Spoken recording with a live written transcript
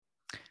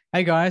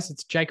Hey guys,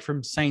 it's Jake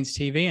from Saints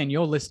TV, and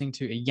you're listening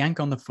to a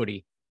Yank on the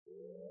Footy.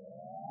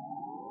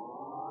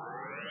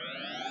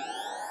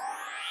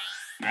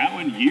 Now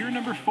in year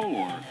number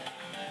 4,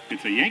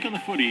 it's a Yank on the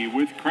Footy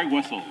with Craig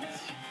Wessels.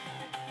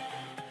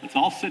 Let's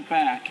all sit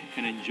back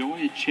and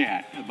enjoy a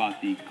chat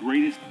about the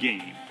greatest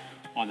game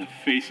on the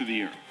face of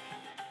the earth.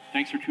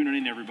 Thanks for tuning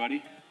in,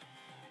 everybody.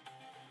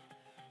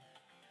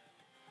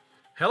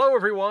 Hello,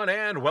 everyone,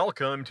 and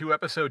welcome to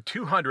episode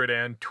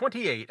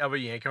 228 of A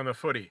Yank on the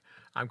Footy.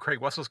 I'm Craig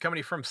Wessels,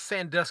 coming from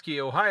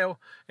Sandusky, Ohio,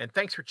 and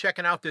thanks for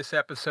checking out this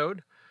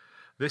episode.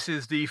 This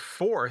is the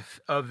 4th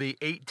of the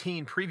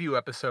 18 preview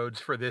episodes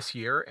for this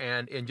year,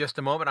 and in just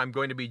a moment, I'm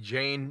going to be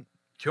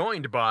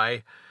joined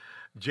by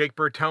Jake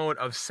Bertone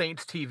of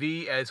Saints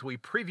TV as we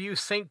preview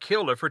St.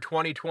 Kilda for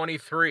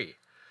 2023.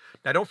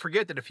 Now, don't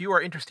forget that if you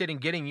are interested in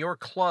getting your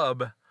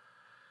club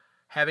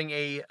having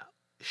a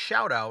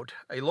shout-out,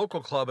 a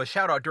local club, a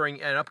shout-out during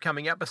an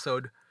upcoming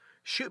episode,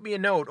 shoot me a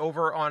note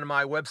over on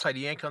my website,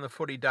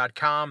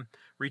 yankonthefooty.com.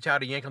 Reach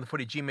out to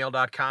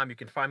yankonthefooty@gmail.com. You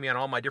can find me on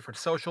all my different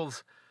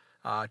socials,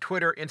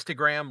 Twitter,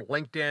 Instagram,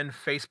 LinkedIn,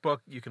 Facebook.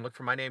 You can look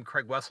for my name,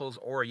 Craig Wessels,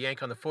 or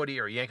Yank on the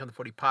Footy, or Yank on the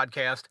Footy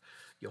podcast.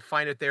 You'll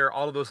find it there.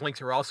 All of those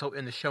links are also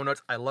in the show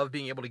notes. I love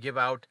being able to give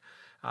out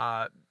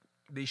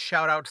these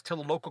shout-outs to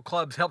the local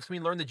clubs. Helps me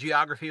learn the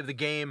geography of the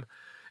game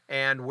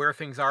and where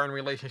things are in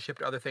relationship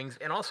to other things,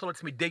 and also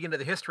lets me dig into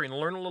the history and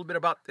learn a little bit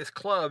about this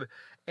club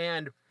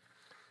and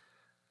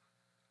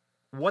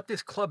what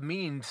this club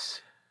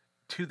means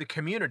to the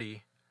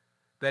community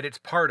that it's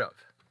part of.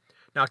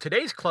 Now,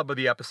 today's club of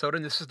the episode,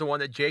 and this is the one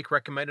that Jake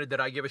recommended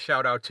that I give a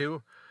shout out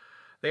to,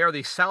 they are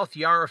the South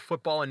Yarra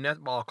Football and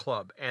Netball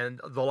Club, and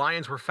the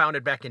Lions were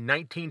founded back in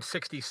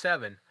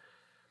 1967.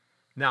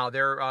 Now,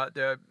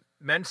 the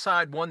men's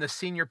side won the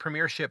senior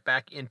premiership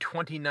back in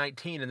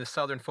 2019 in the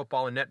Southern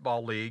Football and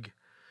Netball League,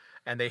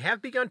 and they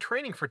have begun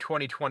training for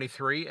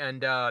 2023.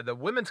 And the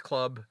women's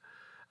club,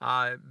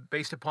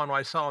 based upon what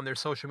I saw on their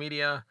social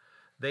media,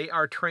 they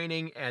are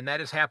training, and that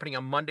is happening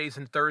on Mondays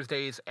and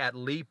Thursdays at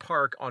Lee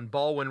Park on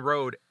Baldwin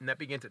Road, and that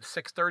begins at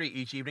 6:30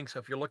 each evening. So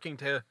if you're looking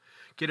to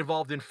get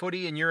involved in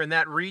footy and you're in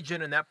that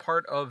region and that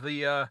part of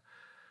the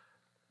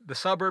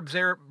suburbs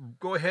there,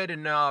 go ahead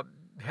and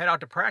head out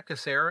to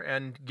practice there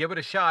and give it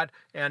a shot.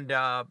 And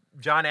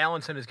John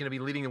Allenson is going to be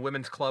leading the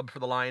women's club for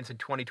the Lions in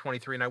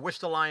 2023. And I wish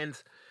the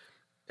Lions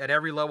at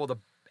every level the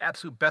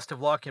absolute best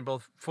of luck in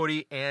both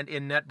footy and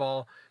in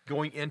netball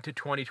going into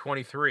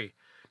 2023.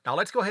 Now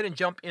let's go ahead and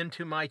jump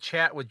into my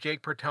chat with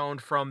Jake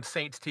Bertone from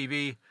Saints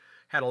TV.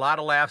 Had a lot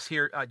of laughs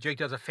here. Jake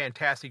does a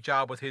fantastic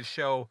job with his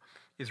show,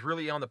 is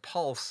really on the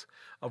pulse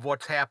of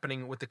what's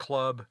happening with the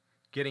club,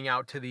 getting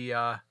out to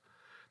the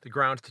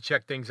grounds to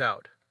check things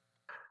out.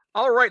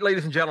 All right,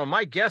 ladies and gentlemen,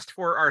 my guest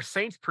for our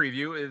Saints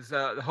preview is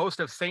the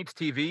host of Saints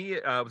TV.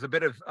 It was a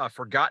bit of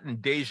forgotten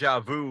deja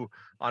vu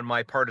on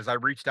my part as I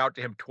reached out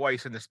to him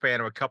twice in the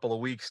span of a couple of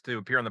weeks to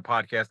appear on the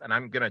podcast, and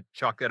I'm going to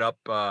chalk that up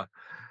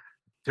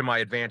to my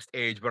advanced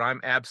age. But I'm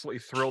absolutely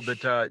thrilled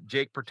that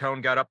Jake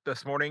Bertone got up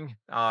this morning.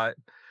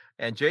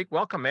 And Jake,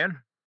 welcome,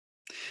 man.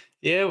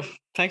 Yeah,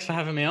 thanks for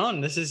having me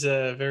on. This is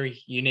a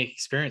very unique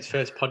experience.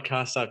 First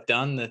podcast I've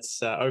done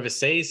that's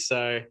overseas,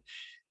 so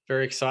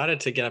very excited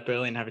to get up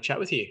early and have a chat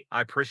with you.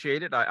 I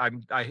appreciate it.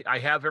 I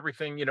have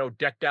everything,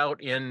 decked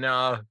out in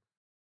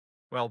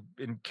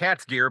in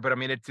cat's gear, but I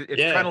mean it's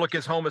trying to look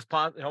as homey as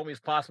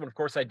possible. Of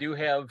course, I do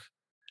have.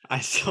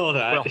 I saw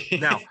that. Well,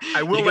 now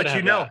I will let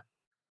you know. That.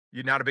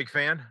 You're not a big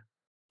fan?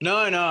 No,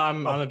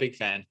 I'm a big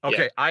fan.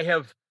 Okay,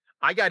 yeah.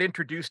 I got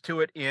introduced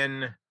to it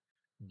in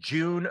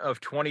June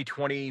of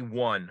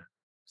 2021,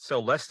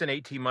 so less than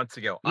 18 months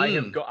ago.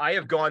 I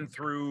have gone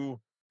through.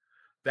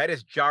 That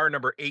is jar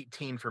number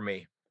 18 for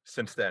me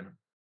since then.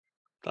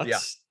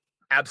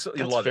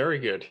 Absolutely love it. Very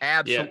good.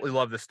 Absolutely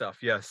love this stuff.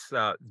 Yes,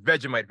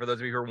 Vegemite for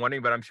those of you who are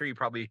wondering, but I'm sure you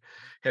probably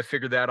have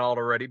figured that out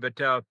already. But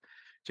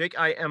Jake,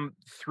 I am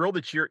thrilled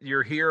that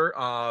you're here.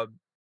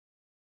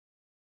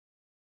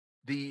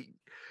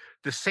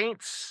 The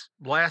Saints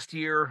last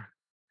year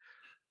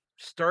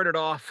started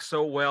off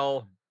so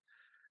well,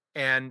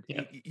 and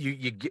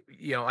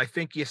I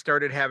think you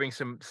started having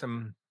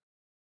some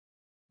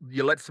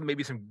you let some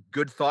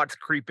good thoughts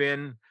creep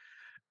in,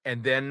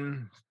 and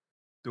then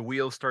the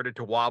wheels started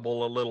to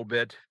wobble a little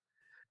bit,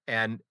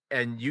 and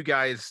you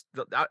guys,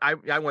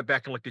 I went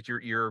back and looked at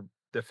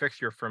the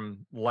fixture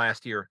from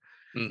last year,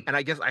 and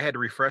I guess I had to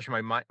refresh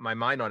my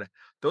mind on it.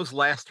 Those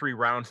last 3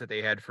 rounds that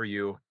they had for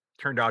you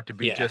turned out to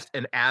be just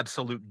an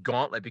absolute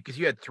gauntlet, because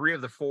you had 3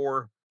 of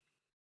the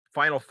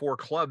final 4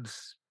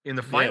 clubs in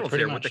the finals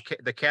there with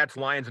the Cats,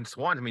 Lions, and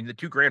Swans. I mean, the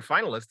 2 grand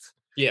finalists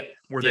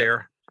were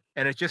there,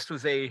 and it just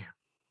was it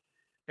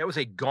was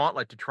a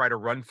gauntlet to try to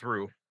run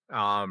through.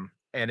 And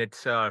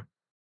it's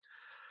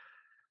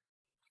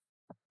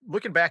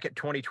looking back at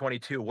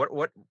 2022,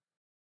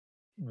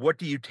 what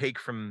do you take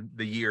from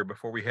the year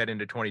before we head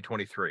into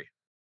 2023?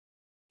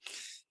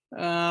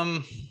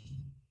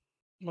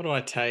 What do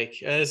I take?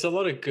 There's a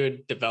lot of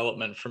good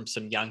development from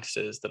some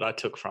youngsters that I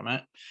took from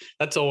it.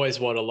 That's always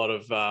what a lot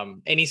of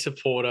any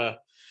supporter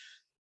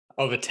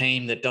of a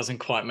team that doesn't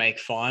quite make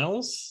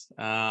finals.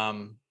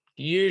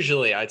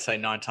 Usually, I'd say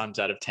 9 times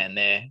out of 10,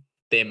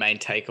 their main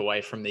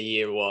takeaway from the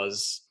year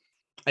was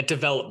a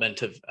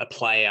development of a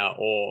player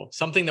or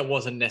something that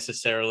wasn't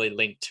necessarily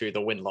linked to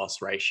the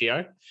win-loss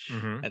ratio.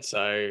 Mm-hmm. And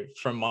so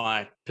from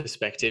my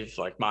perspective,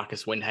 like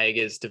Marcus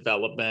Windhager's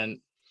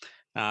development,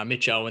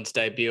 Mitch Owens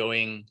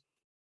debuting,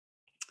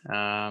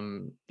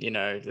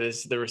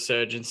 there's the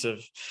resurgence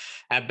of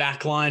our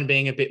backline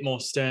being a bit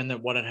more stern than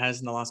what it has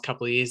in the last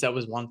couple of years. That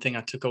was one thing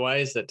I took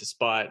away, is that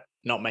despite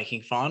not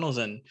making finals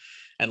and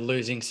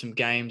losing some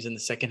games in the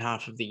second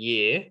half of the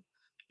year,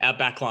 our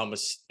backline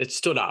it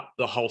stood up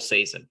the whole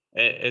season.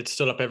 It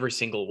stood up every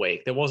single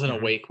week. There wasn't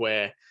a week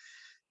where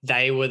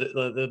they were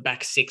the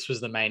back six was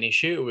the main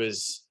issue. It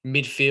was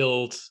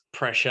midfield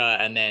pressure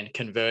and then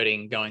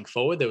converting going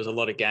forward. There was a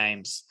lot of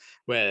games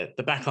where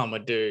the backline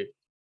would do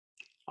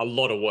a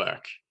lot of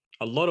work.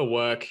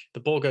 The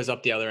ball goes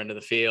up the other end of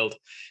the field.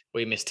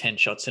 We miss 10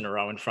 shots in a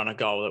row in front of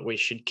goal that we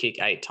should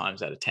kick 8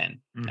 times out of 10.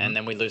 And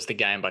then we lose the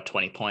game by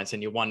 20 points.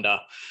 And you wonder,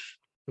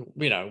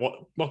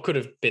 what could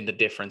have been the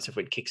difference if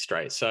we'd kicked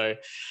straight? So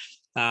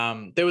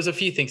there was a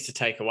few things to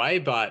take away,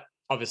 but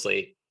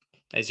obviously,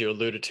 as you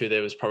alluded to,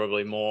 there was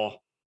probably more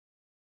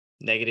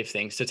negative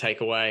things to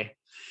take away,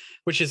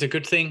 which is a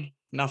good thing.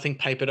 Nothing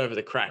papered over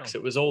the cracks.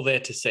 It was all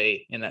there to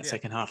see in that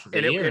second half of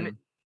the year.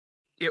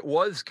 It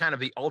was kind of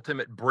the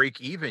ultimate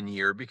break-even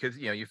year because,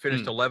 you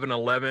finished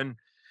 11-11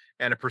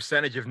 and a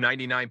percentage of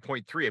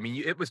 99.3. I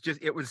mean,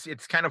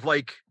 it's kind of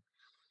like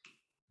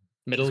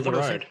middle of the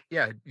road.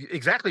 Yeah,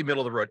 exactly.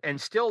 Middle of the road. And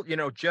still,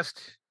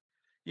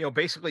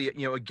 basically,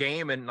 a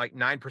game and like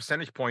 9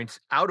 percentage points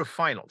out of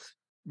finals.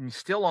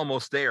 Still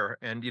almost there.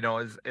 And,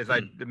 as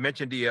I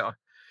mentioned to you,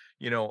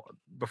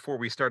 before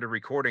we started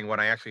recording, when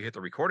I actually hit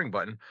the recording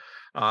button,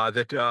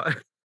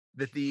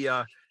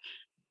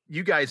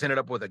 you guys ended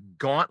up with a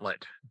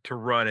gauntlet to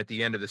run at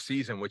the end of the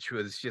season, which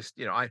was just,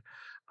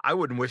 I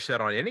wouldn't wish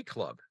that on any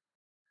club.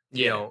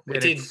 Yeah,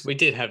 we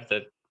did have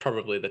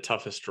probably the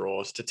toughest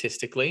draw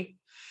statistically,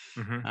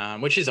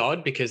 which is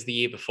odd because the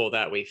year before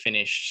that we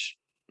finished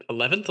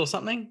 11th or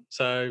something.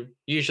 So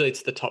usually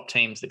it's the top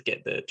teams that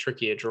get the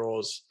trickier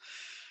draws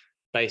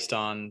based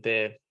on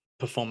their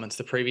performance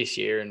the previous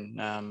year.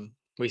 And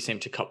we seem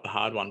to cop the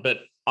hard one. But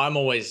I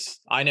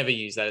never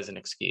use that as an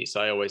excuse.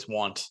 I always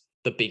want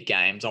the big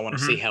games. I want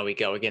to see how we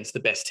go against the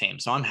best team.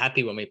 So I'm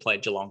happy when we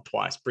played Geelong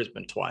twice,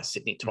 Brisbane twice,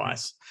 Sydney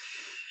twice.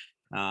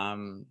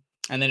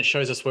 And then it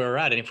shows us where we're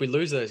at. And if we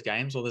lose those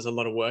games, well, there's a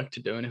lot of work to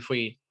do. And if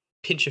we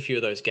pinch a few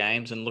of those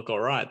games and look all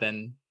right,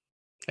 then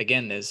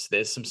again, there's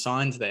some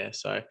signs there.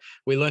 So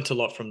we learnt a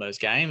lot from those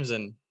games,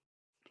 and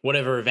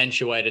whatever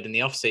eventuated in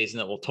the off season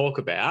that we'll talk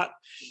about,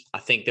 I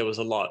think there was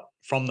a lot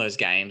from those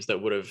games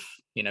that would have,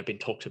 been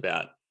talked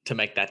about to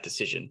make that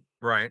decision.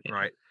 Right.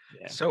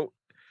 Yeah. So,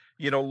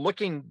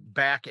 looking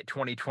back at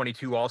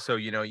 2022 also,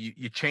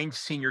 you changed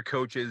senior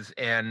coaches,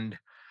 and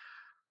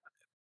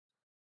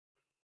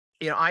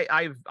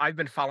I've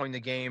been following the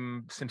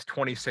game since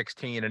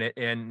 2016,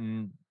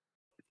 and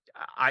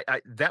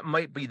that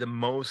might be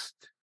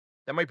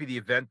the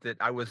event that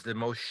I was the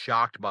most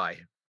shocked by.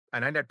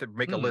 And I'd have to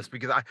make a list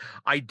because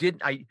I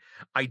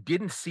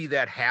didn't see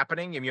that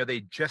happening. And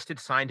they just had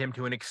signed him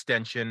to an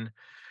extension,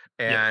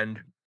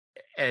 and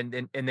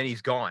then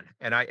he's gone.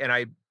 And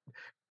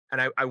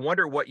I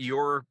wonder what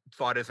your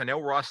thought is. I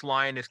know Ross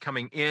Lyon is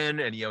coming in,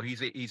 and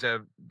he's a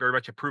very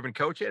much a proven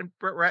coach, and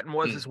Brett Ratton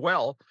was as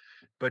well.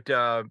 But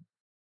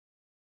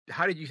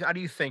how do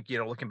you think,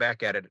 looking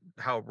back at it,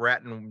 how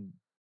Ratton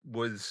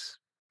was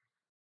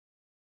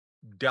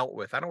dealt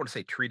with? I don't want to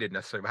say treated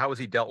necessarily, but how was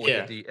he dealt with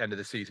at the end of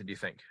the season, do you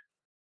think?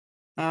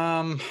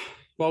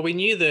 Well, we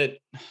knew that,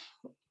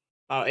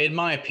 in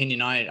my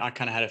opinion, I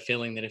kind of had a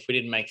feeling that if we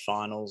didn't make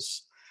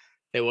finals,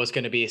 there was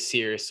going to be a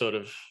serious sort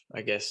of,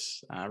 I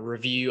guess,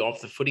 review of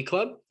the footy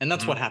club. And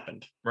that's what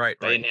happened. Right.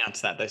 They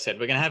announced that. They said,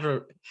 we're going to have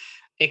an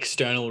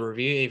external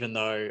review, even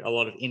though a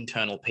lot of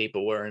internal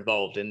people were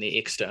involved in the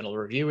external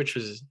review, which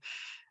was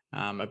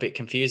a bit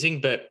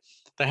confusing. But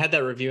they had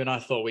that review, and I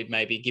thought we'd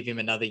maybe give him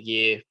another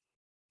year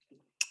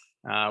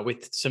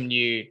with some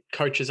new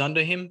coaches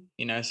under him,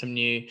 some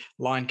new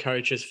line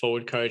coaches,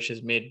 forward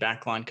coaches, mid,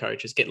 backline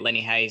coaches, get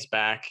Lenny Hayes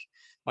back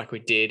like we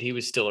did. He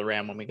was still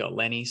around when we got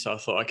Lenny. So I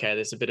thought, okay,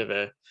 there's a bit of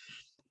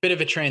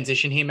a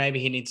transition here. Maybe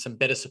he needs some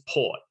better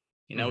support.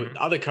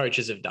 Other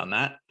coaches have done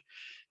that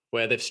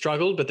where they've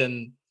struggled, but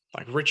then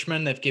like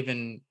Richmond, they've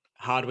given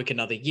Hardwick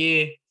another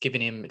year,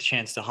 given him a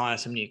chance to hire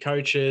some new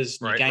coaches,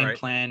 new game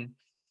plan,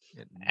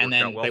 and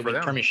then they win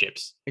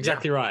premierships.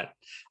 Exactly right.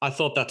 I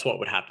thought that's what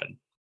would happen.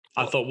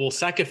 I thought we'll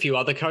sack a few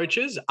other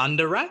coaches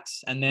under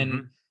Rats, and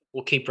then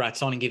we'll keep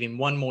Rats on and give him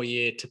one more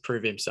year to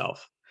prove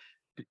himself.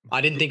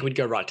 I didn't think we'd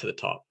go right to the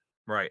top.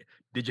 Right.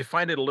 Did you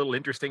find it a little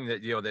interesting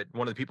that, that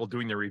one of the people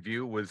doing the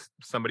review was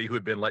somebody who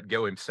had been let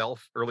go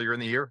himself earlier in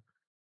the year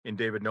in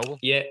David Noble?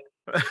 Yeah.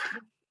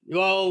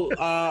 Well,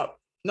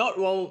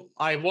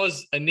 I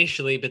was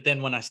initially, but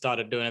then when I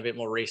started doing a bit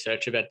more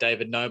research about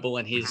David Noble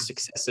and his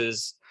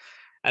successes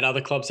at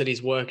other clubs that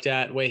he's worked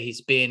at, where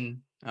he's been,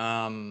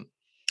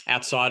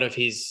 outside of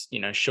his,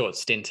 short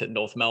stint at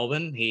North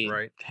Melbourne, he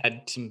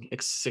had some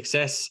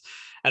success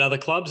at other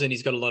clubs, and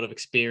he's got a lot of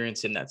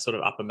experience in that sort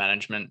of upper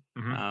management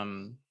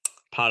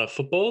part of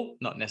football,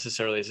 not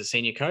necessarily as a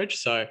senior coach.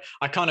 So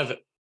I kind of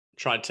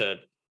tried to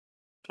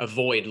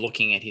avoid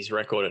looking at his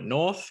record at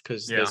North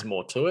because there's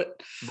more to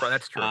it. Right,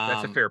 that's true.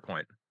 That's a fair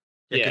point.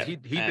 Yeah,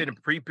 because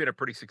he'd been a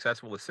pretty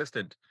successful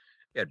assistant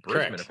at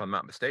Brisbane, if I'm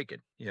not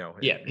mistaken.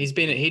 He'd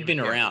been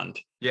around.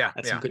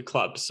 At some good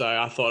clubs. So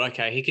I thought,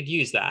 okay, he could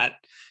use that.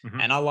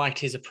 And I liked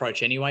his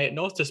approach anyway at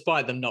North,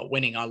 despite them not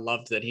winning. I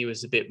loved that he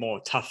was a bit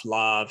more tough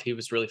love. He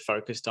was really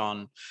focused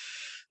on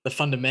the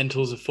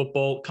fundamentals of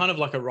football, kind of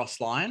like a Ross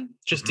Lyon,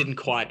 just didn't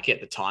quite get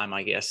the time,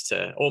 I guess,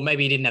 or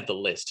maybe he didn't have the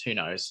list. Who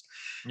knows?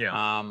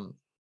 Yeah.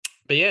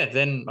 But yeah,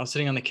 then I was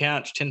sitting on the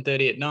couch,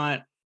 10:30 at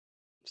night,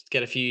 just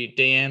get a few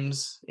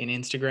DMs in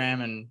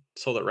Instagram and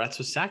saw that Rats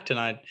was sacked. And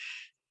I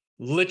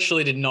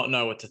literally did not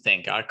know what to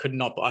think. I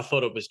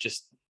thought it was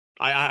just,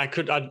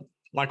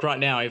 like right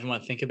now, even when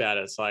I think about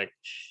it, it's like,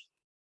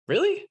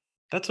 really?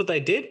 That's what they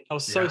did? I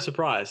was so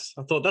surprised.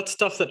 I thought that's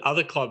stuff that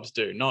other clubs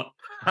do, not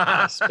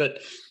us. But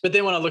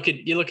then when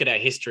you look at our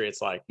history,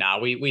 it's like,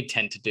 we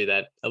tend to do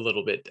that a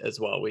little bit as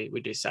well.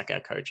 We do sack our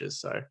coaches.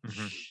 So,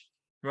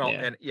 well,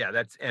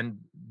 and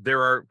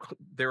there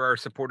are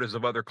supporters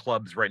of other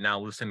clubs right now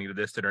listening to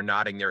this that are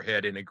nodding their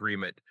head in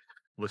agreement,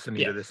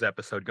 listening to this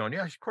episode, going,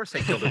 "Yeah, of course,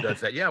 St. Kilda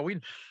does that." Yeah,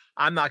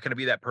 I'm not going to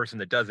be that person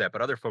that does that,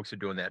 but other folks are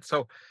doing that.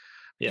 So,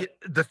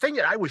 the thing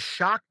that I was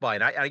shocked by,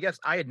 and I guess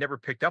I had never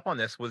picked up on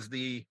this, was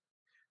the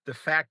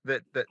fact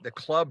that the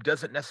club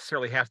doesn't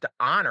necessarily have to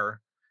honor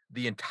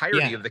the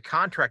entirety of the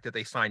contract that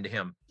they signed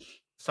him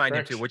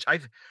to, which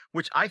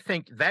I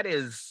think that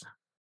is,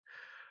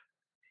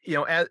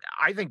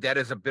 I think that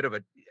is a bit of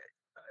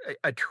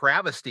a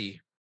travesty,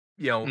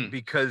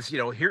 because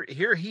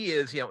here he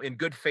is, in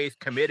good faith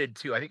committed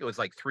to, I think it was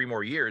like 3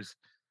 more years,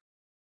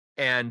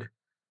 and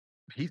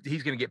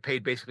he's going to get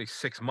paid basically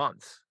 6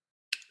 months.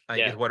 I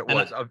think is what it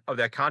was of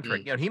that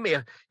contract. He may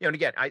have, and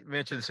again, I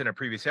mentioned this in a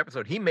previous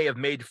episode, he may have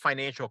made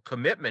financial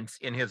commitments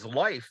in his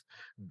life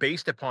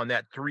based upon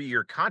that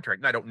 3-year contract.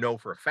 And I don't know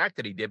for a fact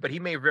that he did, but he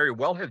may very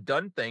well have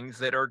done things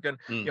that are going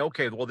to,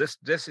 okay, well, this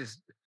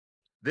is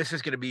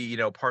going to be,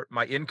 part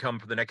my income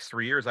for the next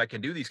 3 years. I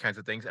can do these kinds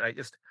of things. And I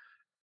just,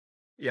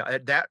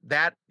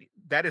 that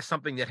is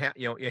something that,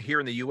 here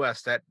in the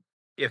US, that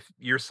if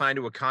you're signed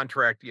to a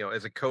contract,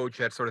 as a coach,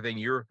 that sort of thing,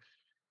 you're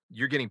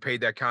getting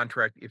paid that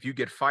contract. If you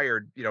get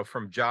fired,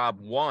 from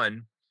job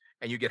 1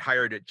 and you get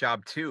hired at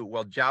job 2,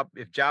 well,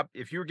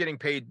 if you were getting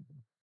paid,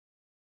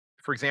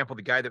 for example,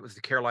 the guy that was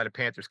the Carolina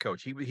Panthers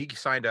coach, he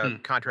signed a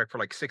contract for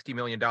like $60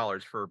 million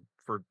for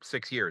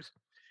 6 years.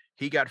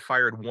 He got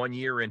fired 1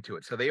 year into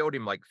it. So they owed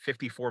him like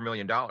 $54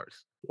 million.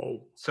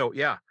 Whoa. So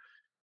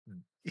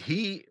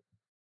he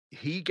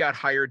got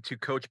hired to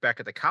coach back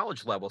at the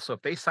college level. So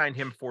if they signed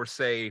him for,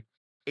 say,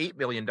 $8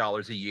 million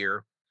a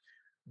year,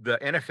 the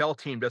NFL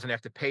team doesn't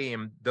have to pay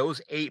him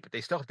those 8, but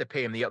they still have to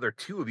pay him the other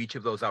 2 of each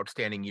of those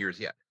outstanding years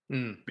yet,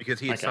 because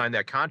he had signed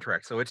that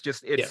contract. So it's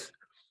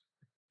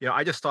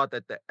I just thought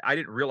that I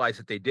didn't realize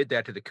that they did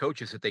that to the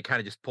coaches, that they kind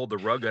of just pulled the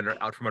rug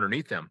out from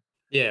underneath them.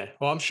 Yeah.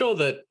 Well, I'm sure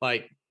that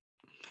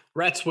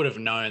Rats would have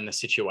known the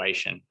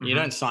situation. You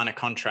don't sign a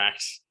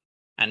contract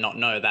and not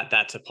know that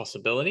that's a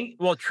possibility.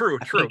 Well, true.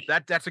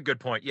 That's a good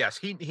point. Yes.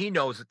 He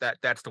knows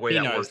that's the way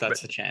that works. He knows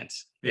that's a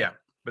chance. Yeah.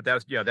 But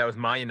that was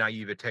my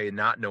naivete in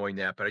not knowing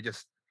that. But I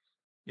just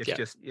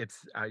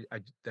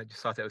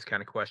thought that was kind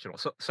of questionable.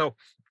 So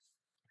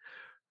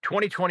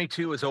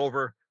 2022 is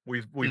over.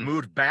 We've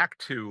moved back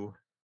to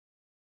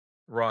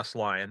Ross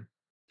Lyon.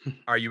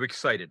 Are you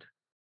excited?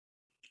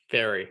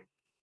 Very.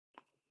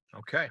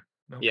 Okay.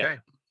 Yeah,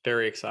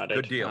 very excited.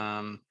 Good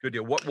deal. Good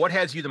deal. What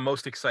has you the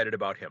most excited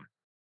about him?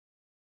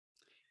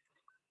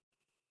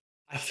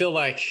 I feel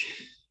like,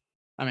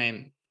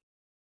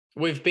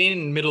 we've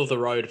been middle of the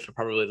road for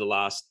probably the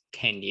last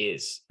 10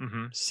 years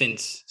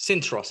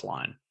since Ross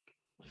Lyon.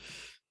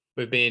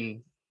 We've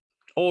been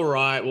all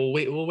right.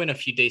 We'll win a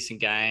few decent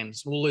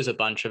games. We'll lose a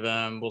bunch of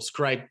them. We'll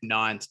scrape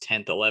 9th,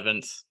 10th,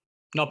 11th.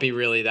 Not be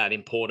really that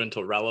important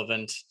or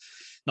relevant.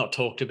 Not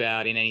talked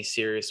about in any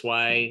serious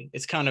way.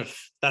 It's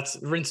that's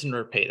rinse and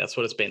repeat. That's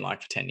what it's been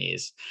like for 10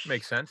 years.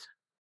 Makes sense.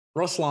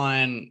 Ross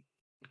Lyon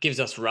gives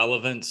us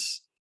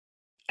relevance,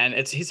 and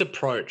it's his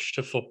approach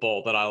to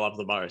football that I love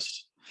the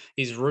most.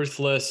 He's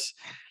ruthless.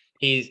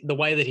 The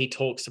way that he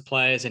talks to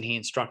players and he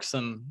instructs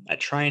them at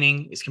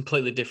training is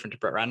completely different to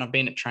Brett Ratton. I've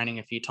been at training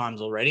a few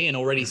times already and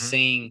already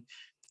seeing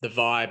the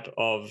vibe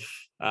of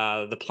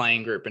the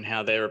playing group and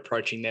how they're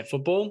approaching their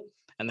football.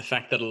 And the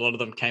fact that a lot of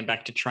them came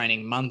back to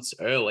training months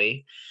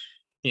early,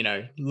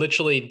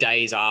 literally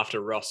days after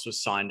Ross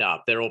was signed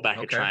up, they're all back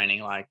at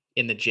training, like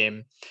in the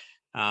gym.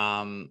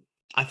 I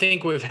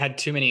think we've had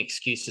too many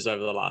excuses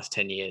over the last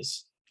 10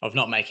 years of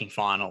not making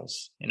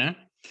finals,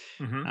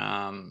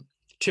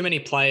 too many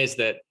players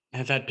that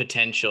have had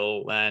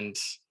potential and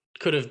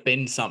could have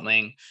been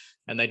something,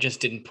 and they just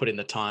didn't put in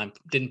the time,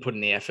 didn't put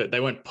in the effort. They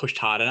weren't pushed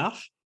hard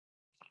enough,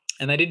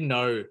 and they didn't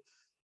know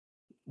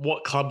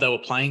what club they were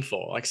playing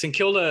for. Like St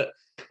Kilda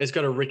has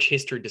got a rich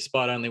history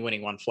despite only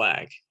winning one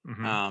flag.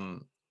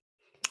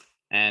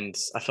 And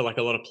I feel like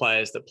a lot of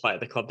players that play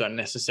at the club don't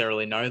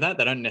necessarily know that.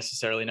 They don't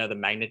necessarily know the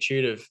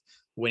magnitude of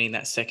winning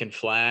that second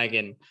flag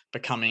and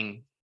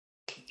becoming,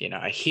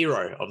 a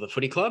hero of the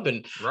footy club.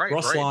 And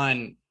Ross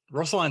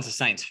Lyne's a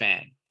Saints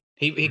fan.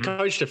 He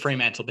coached at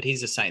Fremantle, but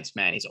he's a Saints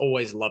man. He's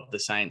always loved the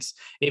Saints,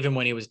 even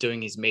when he was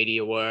doing his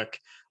media work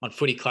on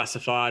Footy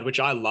Classified, which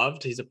I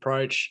loved his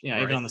approach.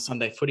 Even on the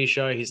Sunday Footy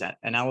Show, his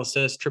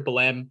analysis, Triple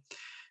M.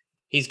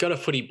 He's got a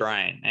footy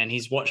brain, and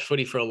he's watched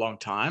footy for a long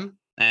time.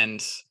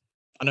 And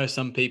I know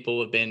some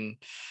people have been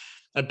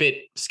a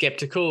bit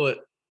skeptical at,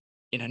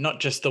 not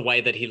just the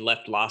way that he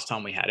left last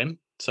time we had him.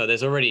 So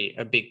there's already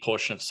a big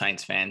portion of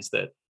Saints fans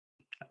that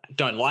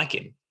don't like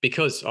him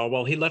because,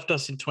 he left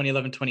us in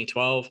 2011,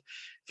 2012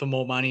 for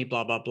more money,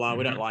 blah, blah, blah.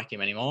 We don't like him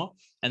anymore.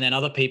 And then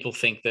other people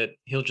think that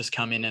he'll just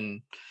come in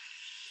and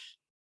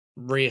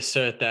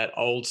reassert that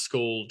old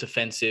school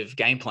defensive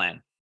game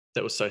plan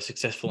that was so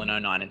successful in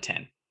 09 and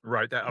 10.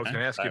 Right. I was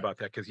going to ask you about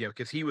that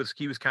because he was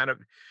kind of,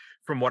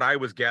 from what I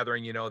was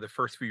gathering, the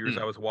first few years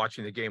I was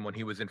watching the game when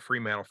he was in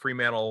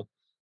Fremantle,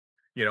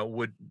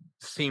 would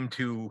seem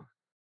to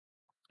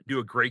do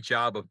a great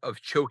job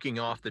of choking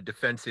off the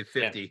defensive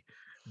 50,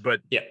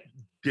 but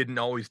didn't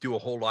always do a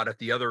whole lot at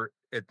the other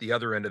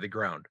end of the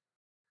ground.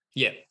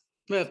 Yeah.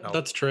 Well,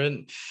 that's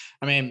true.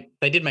 I mean,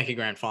 they did make a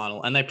grand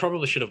final, and they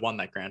probably should have won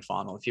that grand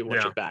final if you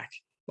watch it back.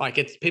 Like,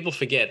 people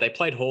forget they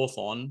played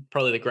Hawthorn,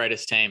 probably the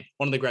greatest team,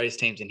 one of the greatest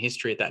teams in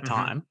history at that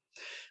time,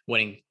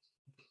 winning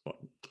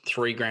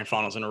 3 grand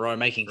finals in a row,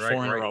 making 4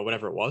 in a row,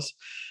 whatever it was.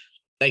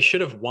 They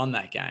should have won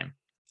that game.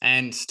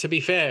 And to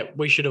be fair,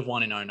 we should have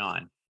won in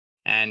 09.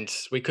 And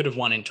we could have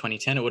won in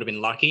 2010. It would have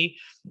been lucky,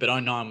 but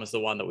 09 was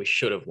the one that we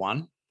should have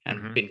won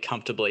and been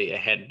comfortably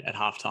ahead at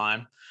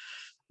halftime.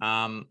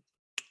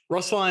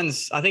 Ross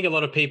Lyne's, I think a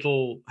lot of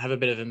people have a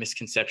bit of a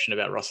misconception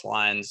about Ross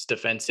Lyne's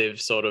defensive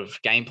sort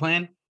of game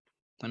plan.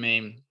 I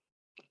mean,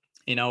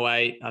 in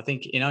 08, I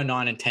think in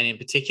 09 and 10 in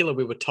particular,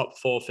 we were top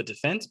 4 for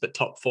defense, but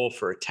top 4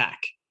 for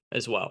attack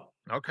as well.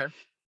 Okay.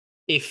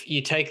 If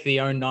you take the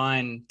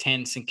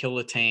 09-10 St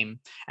Kilda team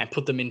and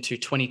put them into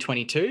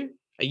 2022,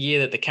 a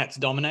year that the Cats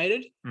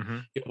dominated,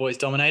 your boys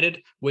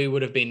dominated, we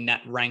would have been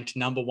ranked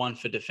number 1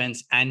 for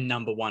defense and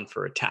number 1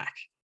 for attack.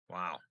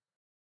 Wow.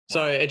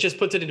 So it just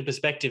puts it into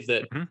perspective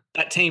that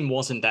that team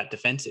wasn't that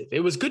defensive. It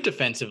was good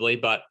defensively,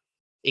 but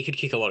it could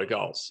kick a lot of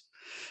goals.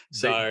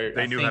 So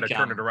they knew how to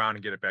turn it around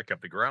and get it back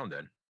up the ground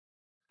then.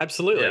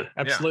 Absolutely.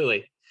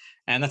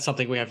 And that's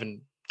something we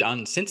haven't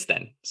done since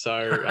then.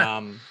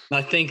 So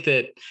I think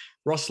that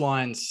Ross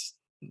Lyne's,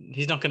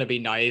 he's not going to be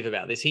naive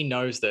about this. He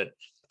knows that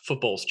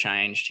football's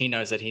changed. He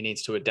knows that he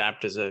needs to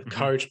adapt as a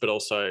coach, but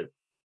also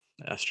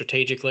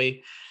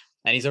strategically.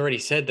 And he's already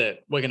said that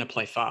we're going to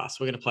play fast.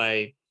 We're going to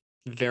play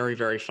very,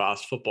 very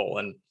fast football.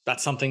 And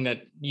that's something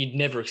that you'd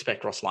never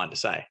expect Ross Lyne to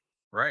say.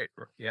 Right.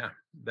 Yeah.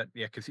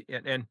 Because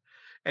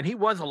and he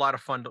was a lot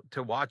of fun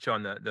to watch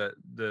on the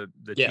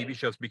TV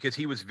shows because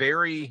he was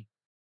very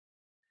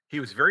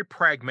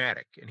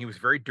pragmatic and he was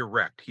very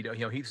direct.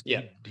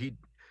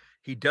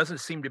 He doesn't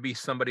seem to be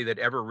somebody that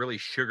ever really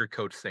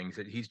sugarcoats things.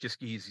 That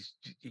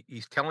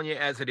he's telling you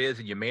as it is,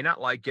 and you may not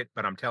like it,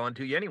 but I'm telling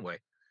to you anyway.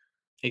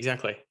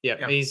 Exactly.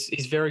 Yeah.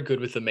 He's very good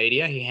with the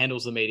media. He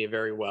handles the media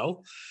very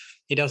well.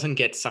 He doesn't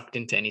get sucked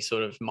into any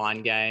sort of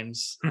mind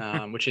games,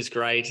 which is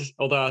great.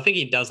 Although I think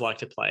he does like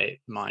to play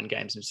mind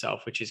games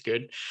himself, which is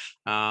good.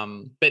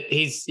 But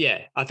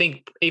I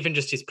think even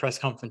just his press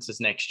conferences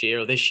next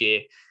year or this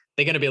year,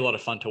 they're going to be a lot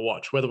of fun to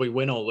watch, whether we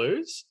win or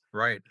lose.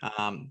 Right.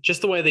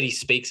 Just the way that he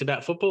speaks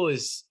about football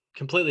is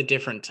completely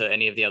different to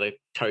any of the other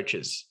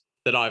coaches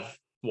that I've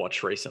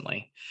watched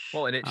recently.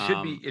 Well, and it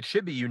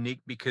should be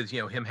unique because,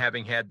 him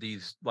having had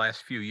these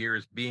last few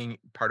years being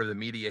part of the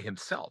media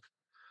himself.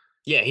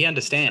 Yeah, he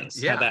understands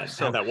how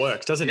that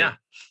works, doesn't he?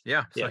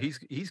 Yeah. So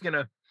he's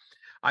gonna.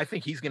 I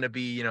think he's gonna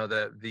be,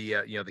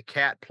 the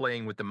cat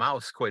playing with the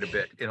mouse quite a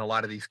bit in a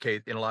lot of these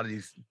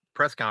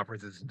press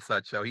conferences and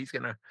such. So he's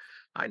gonna.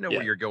 I know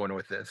where you're going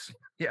with this.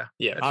 Yeah.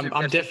 Yeah. I'm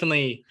going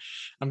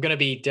to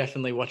be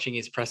definitely watching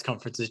his press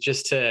conferences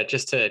just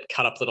to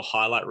cut up little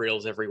highlight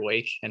reels every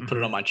week and put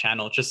it on my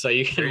channel, just so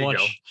you can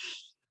watch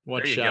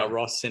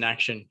Ross in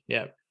action.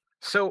 Yeah.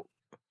 So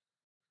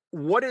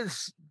what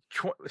is,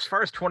 as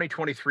far as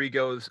 2023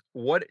 goes,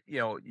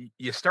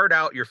 you start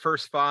out your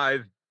first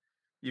 5,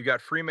 you've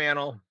got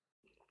Fremantle,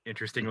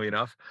 interestingly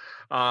enough,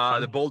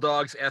 the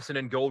Bulldogs,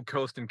 Essendon, Gold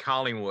Coast, and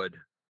Collingwood.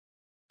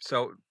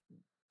 So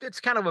it's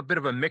kind of a bit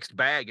of a mixed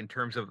bag in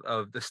terms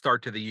of the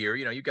start to the year.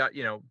 You got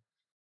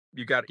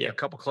a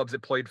couple clubs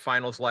that played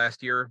finals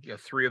last year,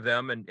 3 of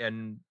them.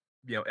 And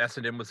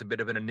Essendon was a bit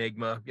of an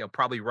enigma,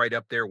 probably right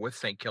up there with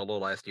St. Kilda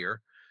last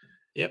year.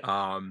 Yep.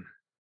 And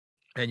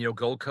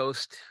Gold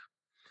Coast,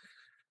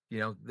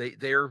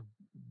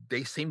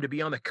 they seem to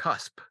be on the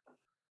cusp,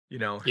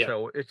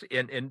 so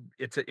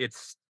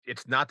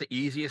it's not the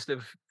easiest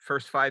of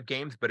first 5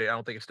 games, but I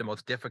don't think it's the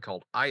most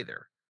difficult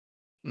either.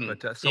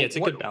 But Yeah, it's a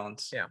good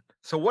balance. Yeah.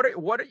 So what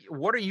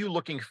are you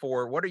looking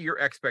for? What are your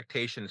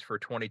expectations for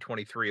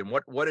 2023, and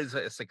what is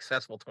a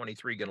successful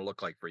 23 going to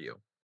look like for you?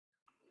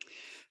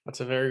 That's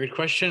a very good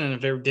question and a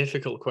very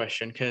difficult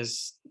question,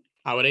 because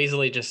I would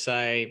easily just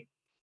say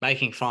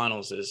making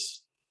finals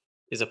is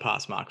a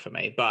pass mark for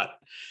me, but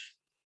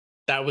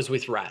that was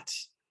with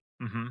Rats.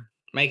 Mm-hmm.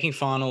 Making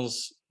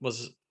finals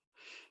was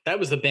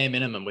the bare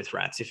minimum with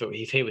Rats if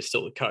he was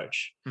still the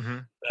coach. Mm-hmm.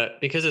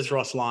 But because it's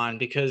Ross Lyon,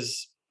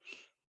 because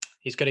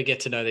he's got to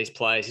get to know these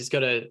players, he's got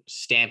to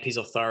stamp his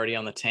authority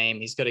on the team,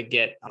 he's got to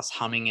get us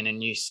humming in a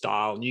new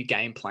style, new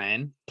game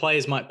plan.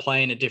 Players might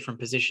play in a different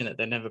position that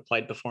they've never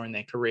played before in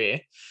their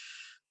career.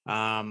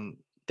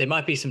 There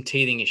might be some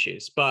teething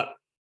issues, but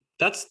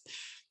that's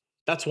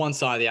one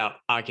side of the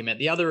argument.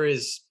 The other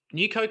is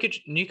new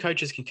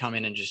coaches can come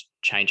in and just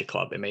change a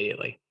club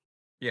immediately.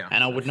 Yeah.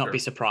 And I would not be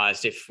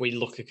surprised if we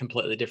look a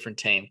completely different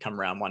team come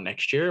round one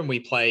next year and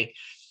we play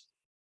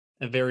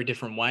a very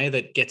different way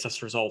that gets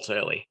us results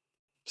early.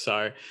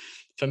 So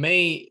for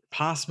me,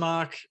 pass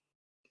mark,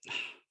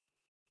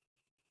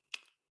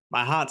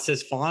 my heart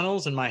says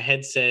finals and my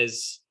head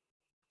says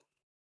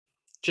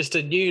just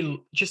a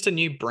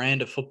new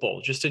brand of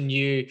football, just a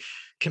new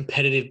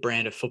competitive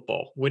brand of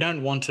football. We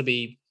don't want to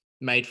be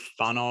made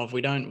fun of.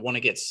 We don't want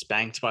to get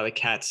spanked by the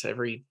Cats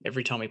every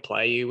time we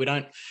play you. We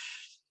don't,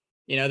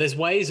 there's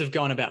ways of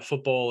going about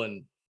football,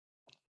 and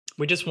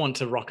we just want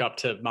to rock up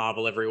to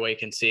Marvel every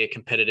week and see a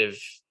competitive,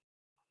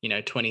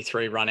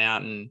 23 run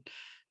out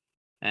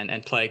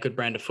and play a good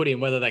brand of footy.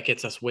 And whether that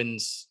gets us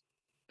wins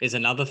is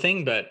another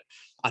thing, but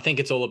I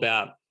think it's all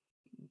about,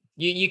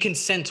 you can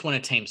sense when a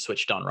team's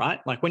switched on, right?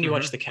 Like when you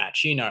watch the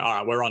Catch, all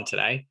right, we're on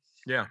today.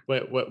 Yeah.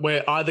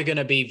 We're either going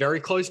to be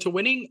very close to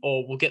winning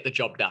or we'll get the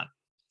job done.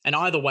 And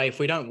either way, if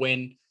we don't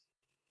win,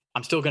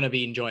 I'm still going to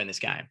be enjoying this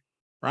game,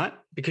 right?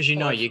 Because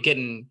you're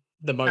getting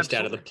the most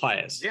out of the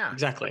players. Yeah,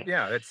 exactly.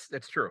 Yeah,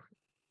 that's true.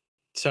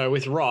 So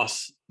with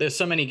Ross, there's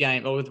so many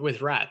games, or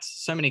with Rats,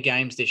 so many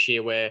games this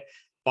year where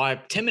by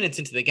 10 minutes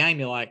into the game,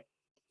 you're like,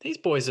 these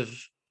boys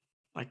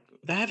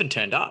they haven't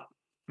turned up.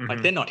 Mm-hmm.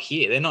 Like they're not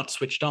here. They're not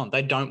switched on.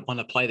 They don't want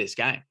to play this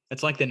game.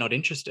 It's like they're not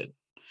interested,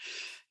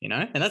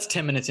 and that's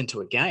 10 minutes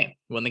into a game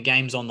when the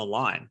game's on the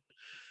line.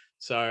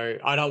 So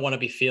I don't want to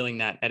be feeling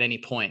that at any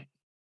point.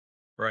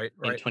 Right.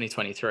 In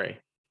 2023.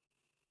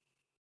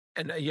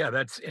 And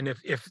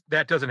if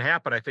that doesn't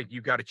happen, I think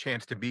you've got a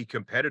chance to be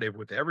competitive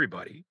with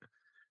everybody.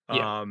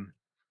 Yeah.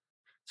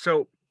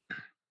 So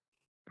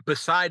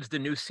besides the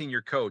new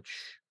senior coach,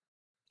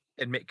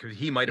 and because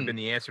he might have been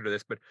the answer to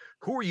this, but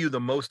who are you the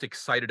most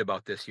excited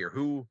about this year?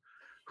 Who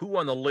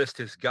on the list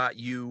has got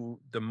you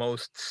the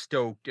most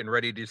stoked and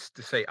ready to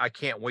say, I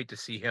can't wait to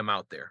see him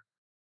out there?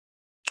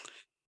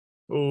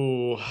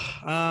 Oh,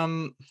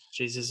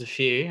 there's a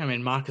few. I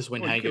mean, Marcus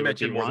Windhager would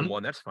be more one. Than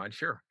one. That's fine,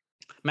 sure.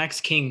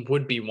 Max King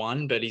would be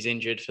one, but he's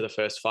injured for the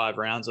first 5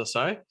 rounds or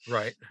so.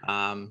 Right.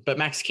 But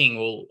Max King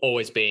will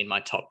always be in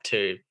my top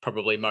 2,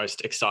 probably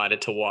most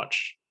excited to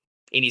watch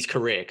in his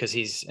career, because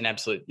he's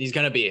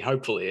going to be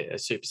hopefully a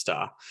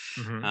superstar.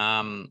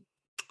 Mm-hmm.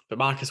 But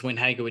Marcus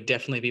Windhager would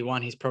definitely be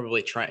one. He's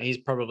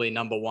probably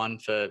number 1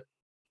 for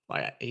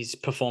his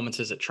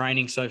performances at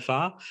training so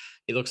far.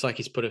 He looks like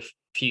he's put a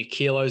few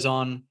kilos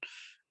on.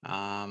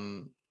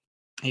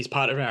 He's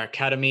part of our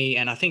academy,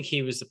 and I think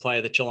he was the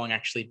player that Geelong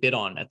actually bid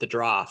on at the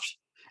draft,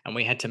 and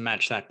we had to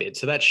match that bid.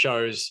 So that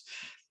shows,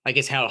 I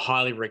guess, how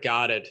highly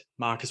regarded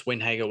Marcus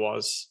Windhager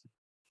was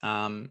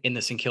in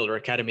the St Kilda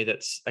Academy.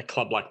 That's a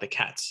club like the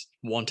Cats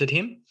wanted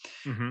him.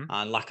 Mm-hmm.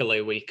 And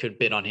luckily we could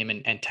bid on him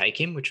and take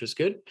him, which was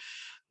good.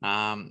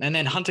 And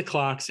then Hunter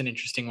Clark's an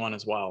interesting one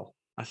as well.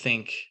 I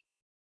think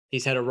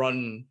he's had a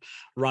run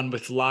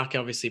with luck,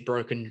 obviously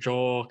broken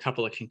jaw, a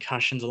couple of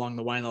concussions along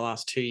the way in the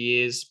last 2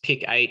 years.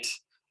 Pick 8,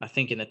 I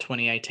think, in the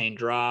 2018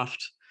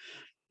 draft.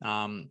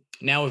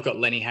 Now we've got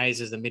Lenny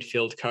Hayes as the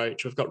midfield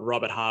coach. We've got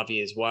Robert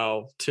Harvey as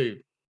well, 2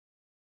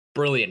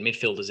 brilliant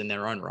midfielders in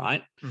their own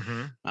right.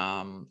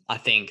 Mm-hmm. I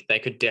think they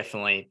could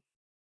definitely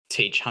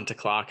teach Hunter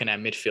Clark and our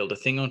midfield a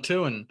thing or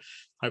two, and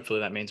hopefully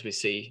that means we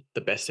see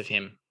the best of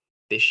him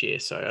this year.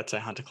 So I'd say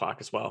Hunter Clark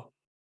as well.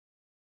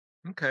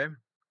 Okay.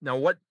 Now,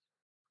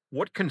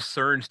 what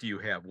concerns do you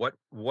have?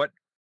 What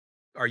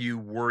are you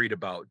worried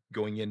about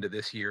going into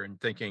this year and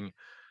thinking,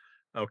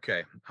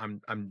 okay,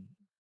 I'm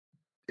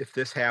if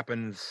this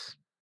happens,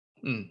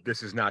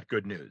 this is not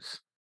good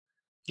news?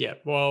 Yeah.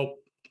 Well,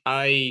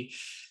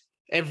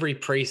 every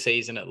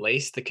preseason at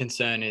least, the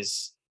concern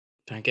is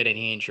don't get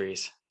any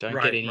injuries. Don't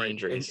get any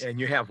injuries. And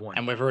you have one.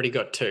 And we've already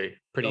got 2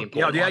 pretty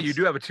important Yeah, ones. you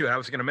do have a 2. I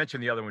was going to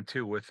mention the other one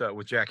too with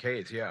Jack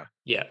Hayes. Yeah.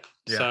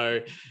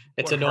 So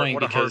it's annoying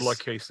because... What a hard luck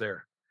case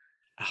there.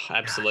 Oh,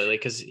 absolutely,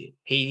 because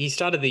he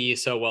started the year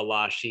so well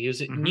last year. He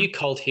was a new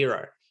cult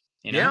hero,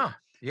 Yeah.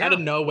 Out of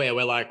nowhere,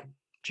 we're like,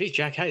 geez,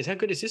 Jack Hayes, how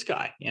good is this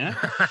guy?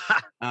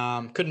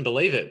 Couldn't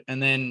believe it.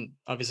 And then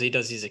obviously he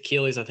does his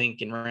Achilles, I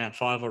think, in round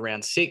 5 or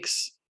round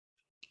 6.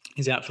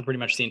 He's out for pretty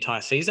much the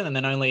entire season. And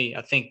then only,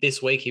 I think this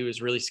week he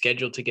was really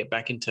scheduled to get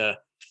back into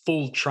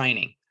full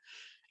training.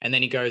 And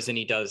then he goes and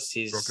he does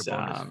his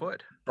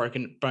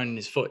broken bone in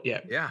his foot.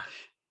 Yeah. Yeah.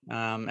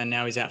 And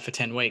now he's out for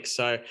 10 weeks.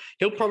 So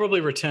he'll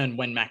probably return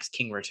when Max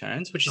King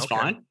returns, which is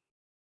fine.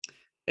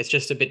 It's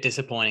just a bit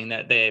disappointing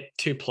that they're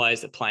two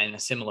players that play in a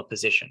similar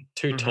position,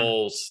 two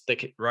talls.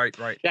 Right.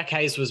 Jack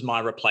Hayes was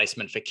my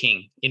replacement for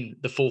King in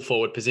the full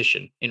forward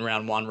position in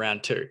round 1,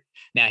 round 2.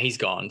 Now he's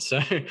gone. So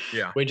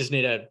we just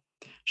need to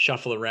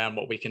shuffle around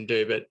what we can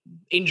do. But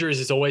injuries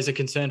is always a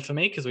concern for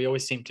me because we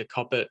always seem to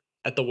cop it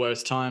at the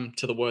worst time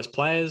to the worst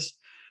players.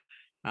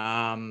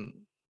 And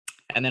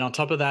then on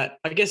top of that,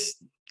 I guess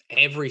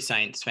every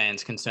Saints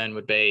fan's concern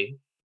would be,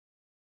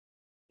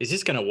 is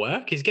this going to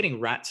work? He's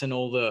getting Rats and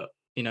all the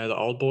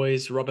old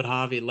boys, Robert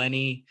Harvey,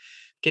 Lenny,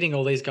 getting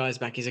all these guys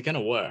back. Is it going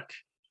to work?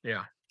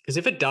 Yeah. Because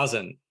if it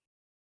doesn't,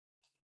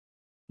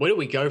 where do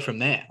we go from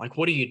there? Like,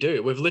 what do you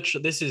do? We've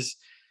literally, this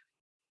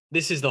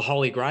is the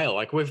holy grail.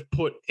 Like, we've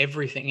put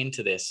everything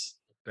into this.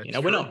 That's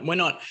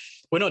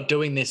we're not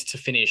doing this to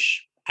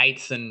finish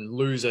 8th and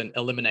lose an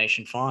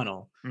elimination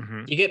final.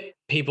 You get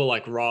people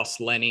like Ross,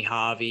 Lenny,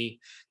 Harvey,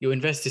 you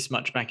invest this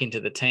much back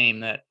into the team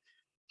that,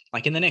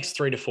 like, in the next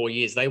 3 to 4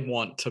 years, they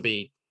want to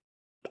be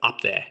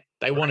up there.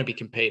 They want to be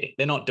competing.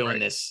 They're not doing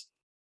this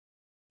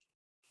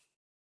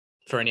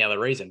for any other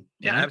reason.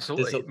 Yeah,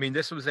 absolutely. I mean,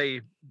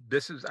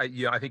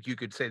 I think you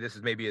could say this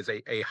is maybe as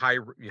a high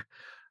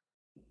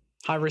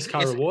risk,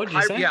 high reward.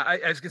 Yeah,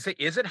 I was gonna say,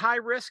 is it high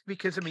risk?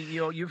 Because I mean,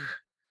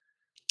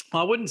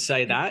 I wouldn't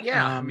say that.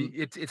 Yeah, I mean,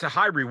 it's a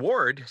high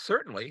reward,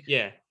 certainly.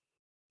 Yeah,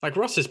 like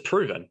Ross has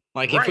proven.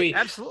 Like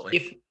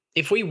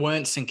if we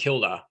weren't St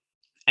Kilda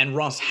and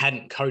Ross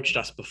hadn't coached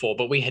us before,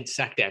 but we had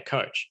sacked our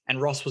coach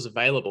and Ross was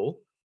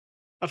available,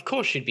 of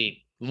course you'd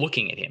be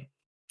looking at him.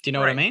 Do you know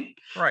what I mean?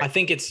 Right. I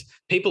think it's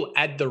people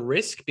add the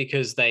risk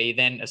because they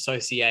then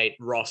associate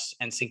Ross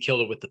and St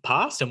Kilda with the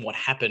past and what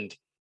happened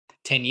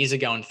 10 years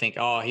ago and think,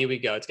 oh, here we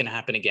go. It's going to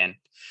happen again.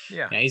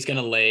 Yeah. He's going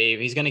to leave.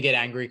 He's going to get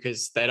angry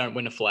because they don't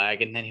win a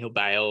flag and then he'll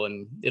bail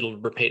and it'll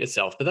repeat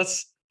itself. But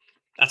that's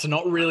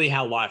not really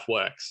how life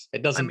works.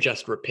 It doesn't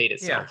just repeat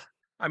itself. Yeah.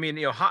 I mean,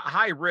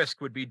 high risk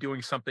would be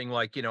doing something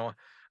like,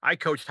 I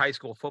coached high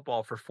school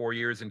football for 4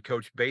 years and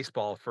coached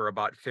baseball for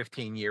about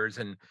 15 years.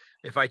 And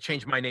if I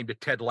changed my name to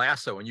Ted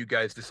Lasso and you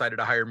guys decided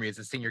to hire me as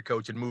a senior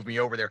coach and move me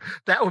over there,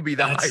 that would be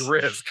the high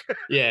risk.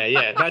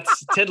 Yeah.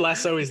 That's Ted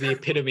Lasso is the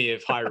epitome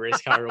of high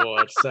risk, high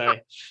reward. So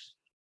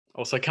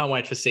also can't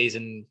wait for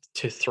season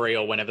 2, 3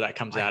 or whenever that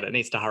comes out. It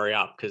needs to hurry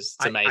up because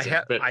it's amazing.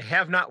 I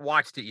have not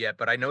watched it yet,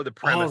 but I know the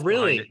premise. Oh,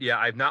 really? Behind it. Yeah,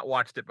 I've not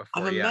watched it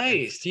before. I'm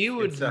amazed. You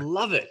would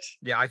love it.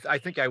 Yeah, I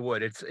think I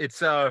would.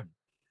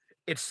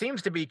 It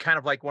seems to be kind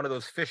of like one of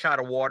those fish out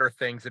of water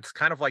things. It's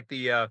kind of like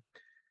there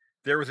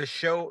was a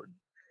show.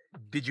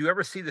 Did you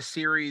ever see the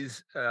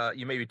series?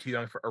 You may be too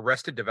young for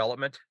Arrested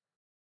Development.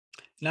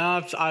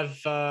 No,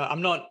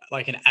 I'm not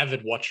like an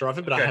avid watcher of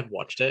it, but I have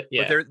watched it.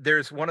 Yeah. But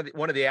there's one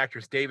of the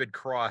actors, David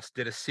Cross,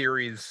 did a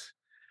series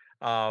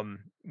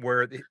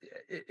where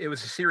it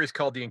was a series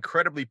called The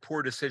Incredibly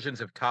Poor Decisions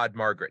of Todd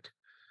Margaret.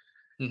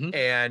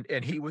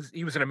 And he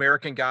was an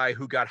American guy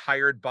who got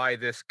hired by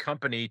this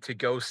company to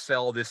go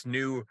sell this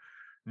new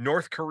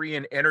North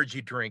Korean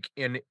energy drink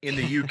in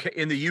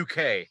the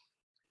UK.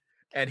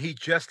 And he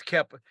just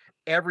kept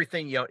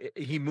everything,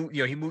 he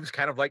moves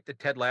kind of like the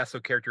Ted Lasso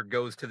character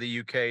goes to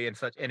the UK and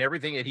such, and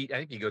everything that I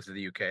think he goes to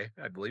the UK,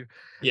 I believe.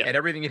 Yeah. And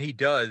everything that he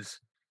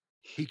does,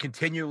 he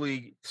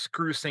continually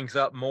screws things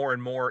up more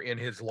and more in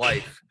his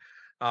life.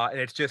 And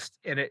it's just,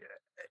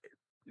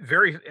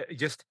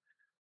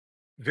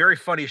 very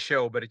funny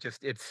show, but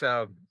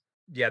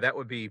that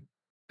would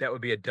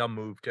be a dumb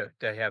move to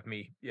have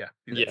me. Yeah.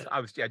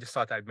 I just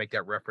thought I'd make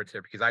that reference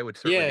there because I would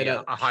certainly be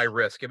a high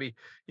risk. I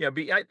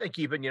think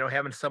even,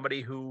 having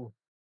somebody who,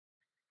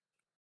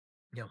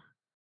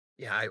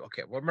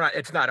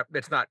 it's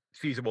not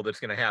feasible that's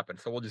going to happen.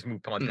 So we'll just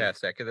move on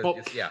past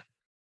that.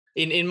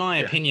 In my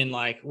opinion,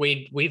 like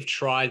we've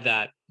tried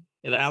that.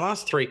 Our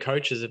last 3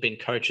 coaches have been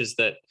coaches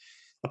that,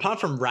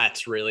 apart from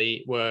Rats,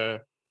 really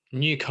were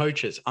new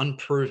coaches,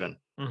 unproven.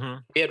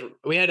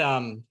 We had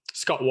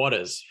Scott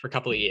Waters for a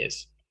couple of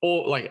years,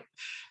 or like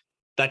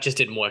that just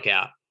didn't work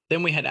out.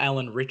 Then we had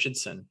Alan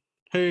Richardson,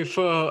 who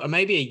for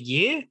maybe a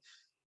year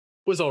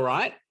was all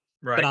right,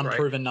 but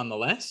unproven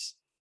nonetheless.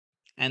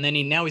 And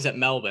then now he's at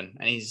Melbourne,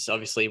 and he's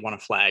obviously won a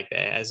flag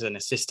there as an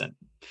assistant.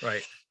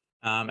 Right.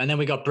 And then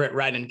we got Brett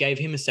Ratton, gave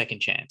him a second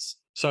chance.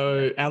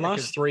 So our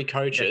last 3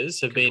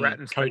 coaches have been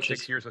coaches.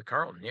 6 years with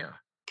Carlton, yeah.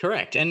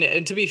 Correct.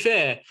 And to be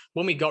fair,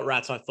 when we got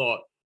Rats, I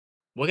thought,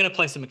 we're going to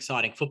play some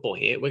exciting football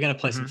here. We're going to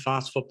play some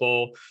fast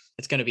football.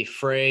 It's going to be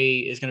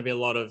free. There's going to be a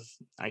lot of,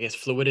 I guess,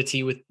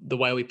 fluidity with the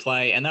way we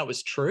play. And that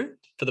was true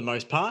for the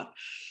most part.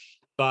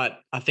 But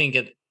I think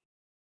it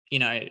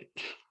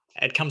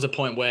comes a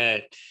point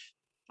where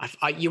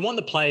you want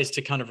the players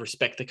to kind of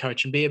respect the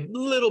coach and be a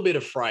little bit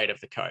afraid of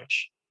the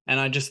coach. And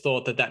I just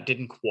thought that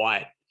didn't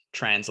quite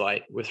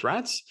translate with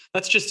Rats.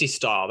 That's just his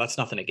style. That's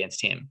nothing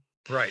against him.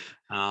 Right.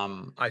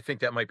 I think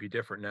that might be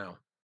different now.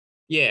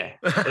 Yeah,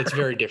 it's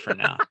very different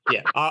now.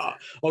 Yeah,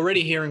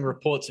 already hearing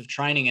reports of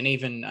training, and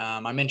even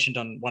I mentioned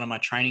on one of my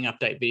training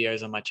update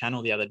videos on my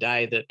channel the other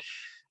day that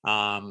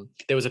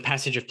there was a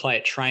passage of play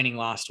at training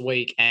last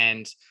week,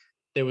 and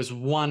there was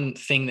one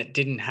thing that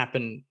didn't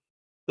happen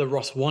that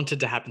Ross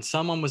wanted to happen.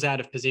 Someone was out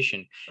of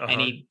position,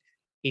 and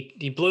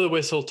he blew the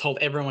whistle, told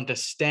everyone to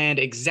stand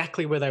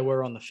exactly where they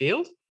were on the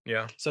field,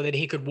 so that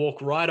he could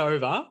walk right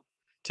over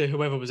to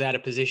whoever was out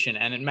of position,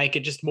 and it make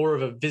it just more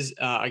of a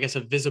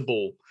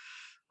visible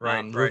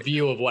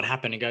review of what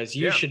happened. It goes,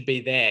 you should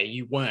be there.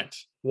 You weren't.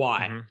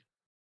 Why? Mm-hmm.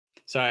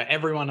 So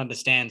everyone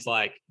understands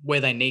like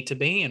where they need to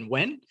be and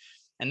when.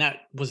 And that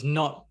was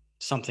not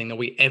something that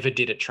we ever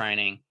did at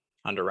training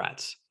under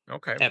Rats.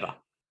 Okay. Ever.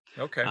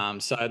 Okay.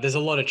 So there's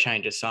a lot of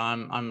changes. So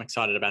I'm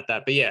excited about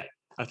that. But yeah,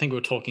 I think we're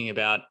talking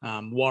about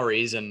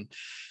worries, and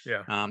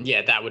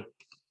that would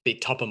be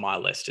top of my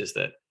list, is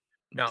that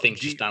things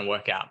just don't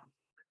work out.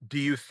 Do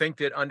you think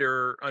that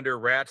under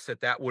Rats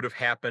that would have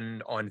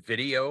happened on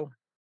video,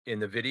 in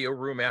the video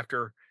room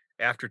after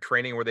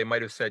training, where they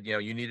might have said,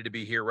 you needed to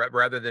be here,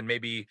 rather than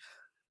maybe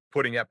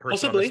putting that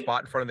person on the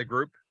spot in front of the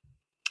group?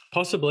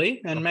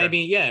 Possibly. And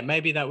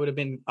maybe that would have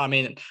been, I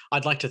mean,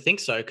 I'd like to think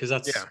so, because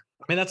that's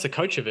the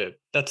coach of it.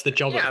 That's the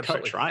job of the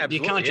coach, right?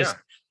 Absolutely,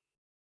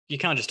 you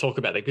can't just talk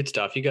about the good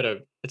stuff.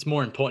 It's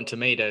more important to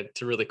me to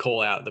really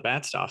call out the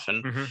bad stuff.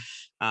 And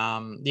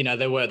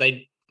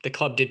the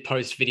club did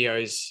post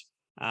videos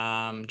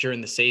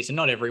during the season,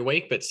 not every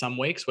week, but some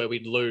weeks, where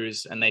we'd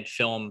lose and they'd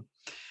film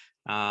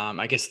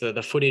I guess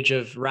the footage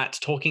of Rats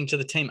talking to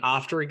the team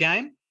after a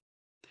game.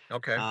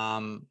 Okay.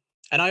 And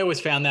I always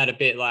found that a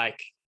bit like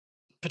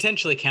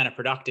potentially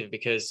counterproductive,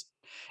 because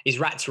is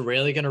Rats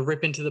really going to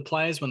rip into the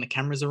players when the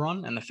cameras are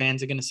on and the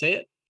fans are going to see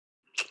it?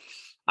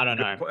 I don't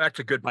know. That's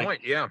a good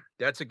point. Yeah,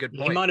 that's a good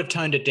point. He might have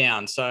toned it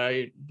down.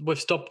 So we've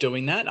stopped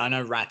doing that. I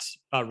know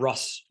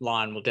Ross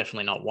Lyon will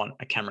definitely not want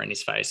a camera in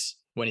his face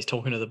when he's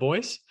talking to the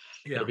boys.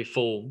 Yeah. It'll be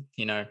full,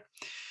 in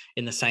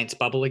the Saints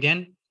bubble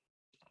again.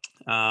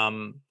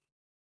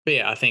 But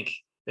yeah, I think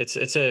it's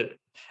a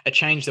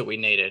change that we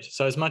needed.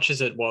 So as much as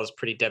it was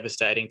pretty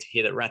devastating to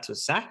hear that Rats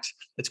was sacked,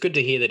 it's good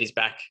to hear that he's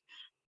back.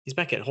 He's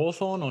back at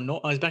Hawthorn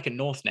he's back at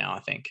North now, I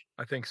think.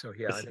 I think so,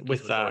 yeah.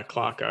 With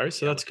Clarko,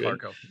 so that's good.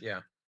 Clarko, yeah.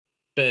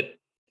 But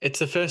it's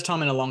the first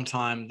time in a long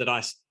time that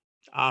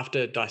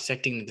after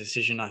dissecting the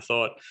decision, I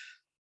thought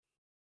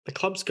the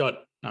club's got,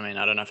 I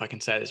don't know if I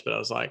can say this, but I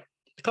was like,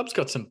 the club's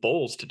got some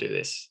balls to do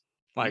this.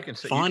 Like,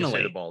 finally, you can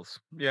say the balls.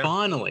 Yeah.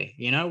 Finally,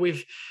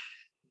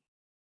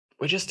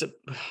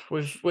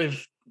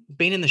 we've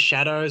been in the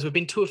shadows. We've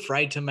been too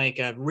afraid to make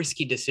a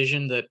risky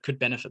decision that could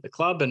benefit the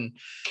club. And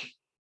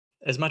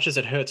as much as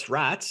it hurts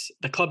Rats,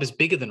 the club is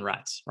bigger than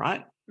Rats,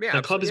 right? Yeah,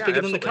 the club is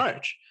bigger than the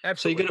coach. Absolutely.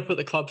 So you've got to put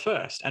the club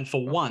first. And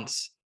for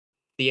once,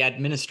 the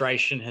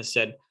administration has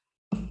said,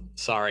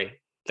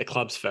 sorry, the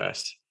club's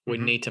first. We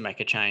need to make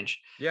a change.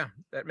 Yeah,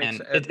 that makes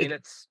sense.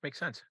 It makes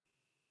sense.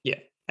 Yeah.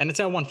 And it's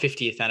our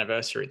 150th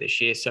anniversary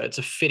this year. So it's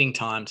a fitting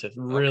time to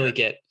really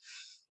get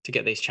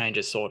these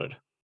changes sorted.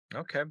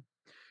 Okay.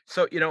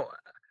 So,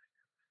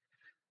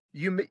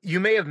 you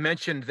may have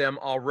mentioned them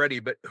already,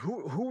 but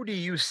who do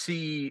you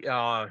see,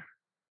 and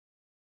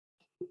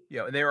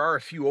there are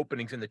a few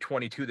openings in the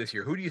 22 this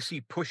year. Who do you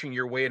see pushing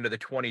your way into the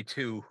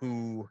 22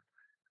 who,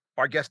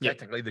 or I guess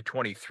technically the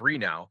 23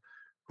 now,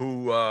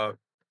 who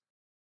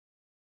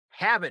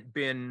haven't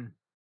been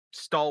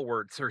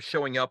stalwarts or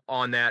showing up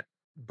on that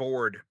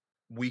board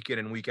week in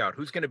and week out?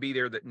 Who's going to be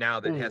there that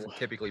hasn't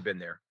typically been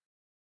there?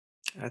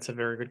 That's a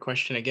very good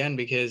question again,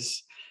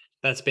 because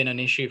that's been an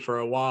issue for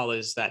a while,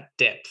 is that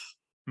depth.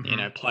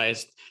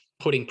 Players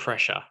putting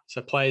pressure.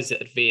 So players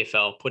at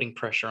VFL putting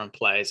pressure on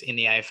players in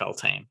the AFL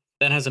team.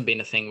 That hasn't been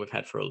a thing we've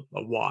had for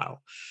a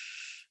while.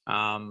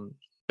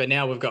 But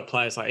now we've got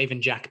players like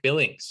even Jack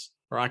Billings,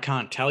 where I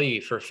can't tell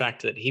you for a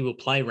fact that he will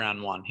play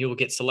round one. He will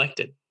get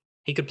selected.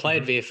 He could play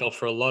at VFL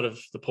for a lot of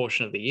the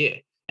portion of the year.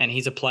 And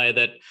he's a player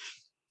that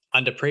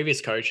under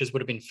previous coaches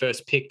would have been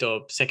first picked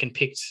or second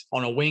picked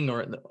on a wing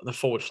or at the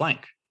forward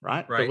flank,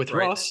 right? But with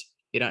Ross,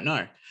 you don't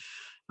know.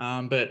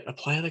 But a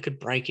player that could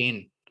break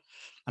in.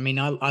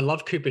 I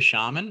love Cooper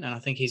Sharman, and I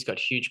think he's got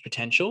huge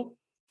potential.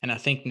 And I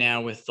think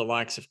now with the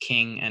likes of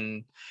King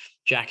and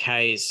Jack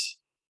Hayes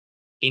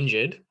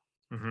injured,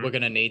 we're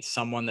going to need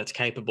someone that's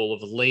capable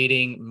of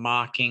leading,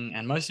 marking,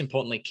 and most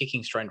importantly,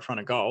 kicking straight in front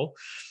of goal.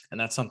 And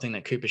that's something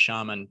that Cooper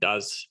Sharman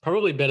does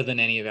probably better than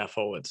any of our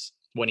forwards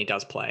when he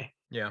does play.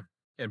 Yeah.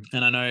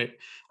 And I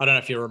don't know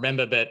if you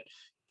remember, but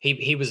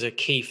he was a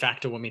key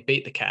factor when we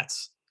beat the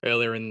Cats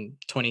earlier in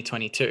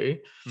 2022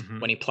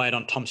 when he played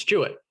on Tom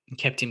Stewart and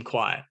kept him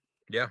quiet.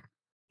 Yeah.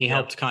 He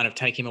helped kind of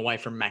take him away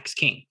from Max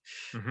King.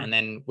 And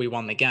then we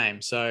won the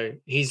game. So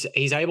he's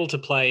able to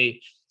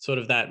play sort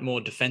of that more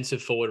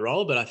defensive forward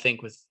role. But I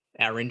think with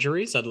our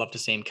injuries, I'd love to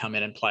see him come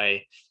in and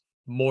play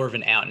more of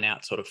an out and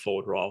out sort of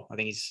forward role. I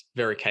think he's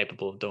very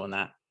capable of doing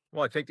that.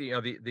 Well, I think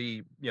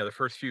the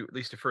first few, at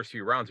least the first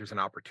few rounds, there's an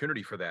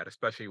opportunity for that,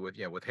 especially with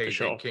Hayes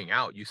and King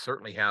out. You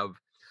certainly have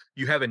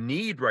a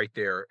need right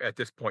there at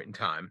this point in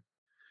time.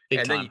 Big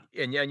and time.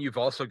 then you've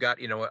also got,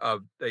 a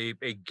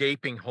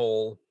gaping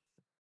hole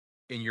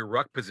in your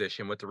ruck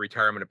position with the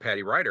retirement of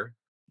Patty Ryder.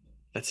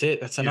 That's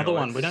it. That's another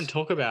one we don't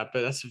talk about,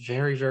 but that's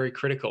very, very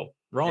critical.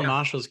 Rowan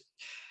Marshall's,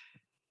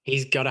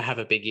 he's got to have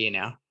a big year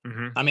now.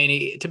 Mm-hmm. I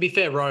mean, to be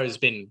fair, Rowe's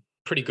been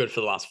pretty good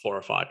for the last 4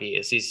 or 5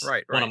 years. He's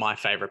one of my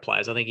favorite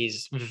players. I think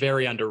he's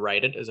very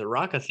underrated as a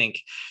ruck. I think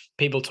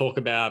people talk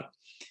about,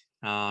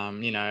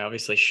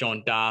 obviously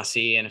Sean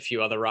Darcy and a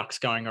few other rucks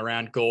going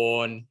around,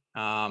 Gorn.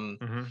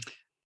 Who's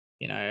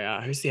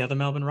the other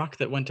Melbourne ruck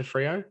that went to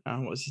Freo?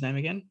 What was his name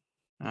again?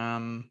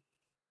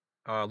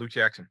 Luke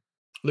Jackson.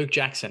 Luke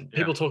Jackson.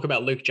 People talk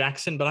about Luke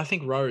Jackson, but I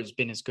think Rowe's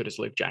been as good as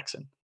Luke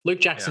Jackson. Luke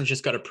Jackson's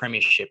just got a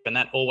premiership, and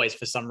that always,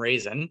 for some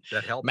reason,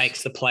 that helps.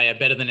 Makes the player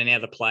better than any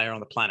other player on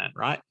the planet,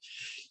 right?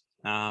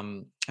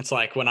 It's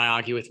like when I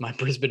argue with my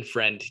Brisbane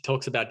friend, he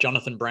talks about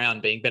Jonathan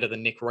Brown being better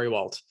than Nick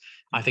Riewoldt.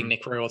 I think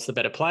Nick Riewolt's the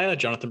better player.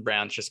 Jonathan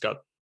Brown's just got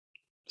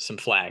some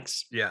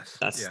flags. Yes.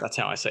 That's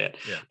how I see it.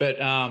 Yeah.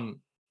 But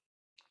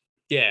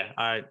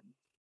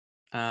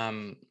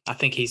I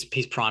think he's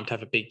primed to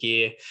have a big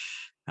year.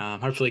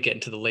 Hopefully get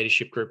into the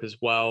leadership group as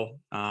well.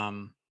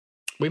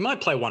 We might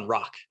play one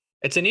ruck.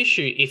 It's an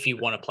issue if you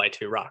want to play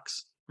 2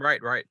 rucks. Right.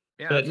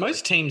 Yeah. But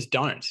most teams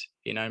don't.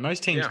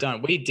 Most teams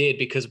don't. We did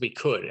because we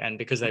could, and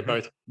because they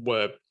both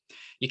were.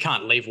 You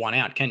can't leave one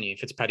out, can you?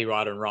 If it's Paddy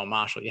Ryder and Rowan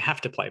Marshall, you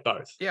have to play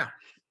both. Yeah.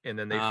 And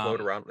then they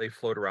float around. They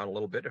float around a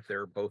little bit if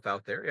they're both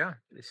out there. Yeah.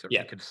 They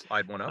certainly could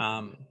slide one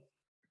up.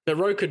 But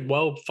Rowe could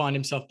well find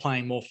himself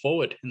playing more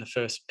forward in the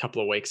first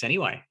couple of weeks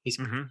anyway. He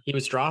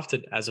was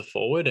drafted as a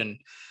forward, and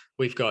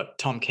we've got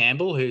Tom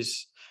Campbell,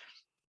 who's,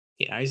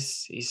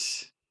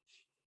 he's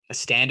a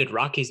standard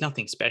ruck. He's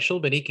nothing special,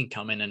 but he can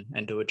come in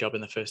and do a job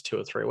in the first 2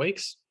 or 3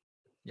 weeks.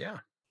 Yeah.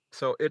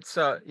 So it's,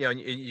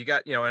 you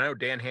got, I know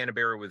Dan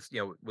Hannaberry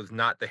was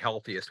not the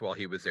healthiest while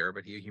he was there,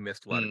 but he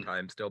missed a lot of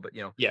time still. But,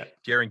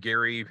 Darren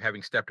Gary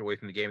having stepped away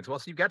from the game as well.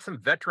 So you've got some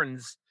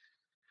veterans,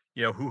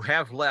 who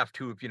have left,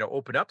 who've,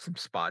 opened up some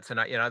spots. And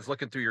I was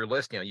looking through your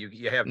list,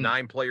 you have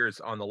 9 players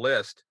on the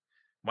list,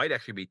 might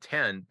actually be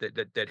 10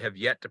 that have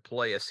yet to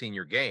play a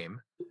senior game.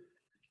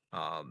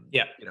 So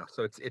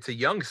it's a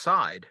young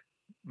side.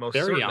 Most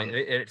very certainly, young. And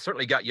it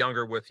certainly got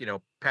younger with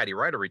Paddy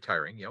Ryder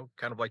retiring.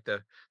 Kind of like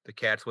the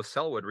Cats with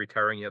Selwood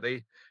retiring.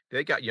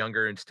 They got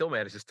younger and still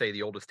managed to stay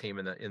the oldest team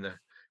in the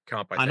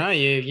comp. I know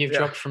you've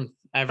dropped from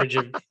average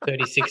of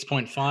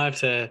 36.5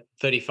 to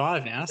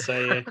 35 now, so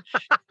you're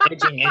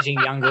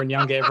edging younger and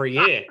younger every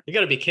year. You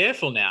got to be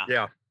careful now.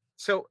 Yeah.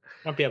 So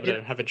might be able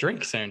to have a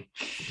drink soon.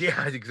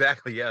 Yeah,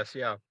 exactly. Yes.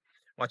 Yeah.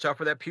 Watch out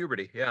for that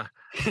puberty. Yeah.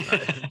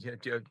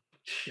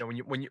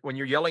 When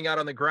you're yelling out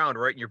on the ground,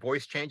 right, and your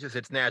voice changes,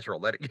 it's natural.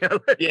 Let it go.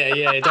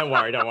 Yeah. Don't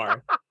worry.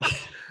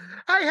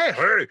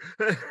 Hey.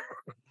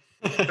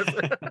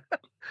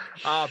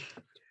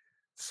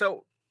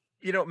 So,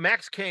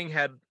 Max King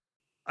had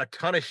a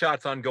ton of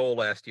shots on goal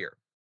last year.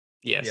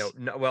 Yes.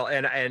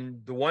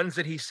 And the ones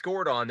that he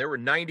scored on, there were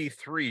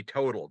 93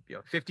 total.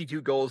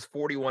 52 goals,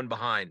 41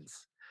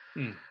 behinds.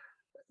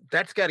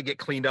 That's got to get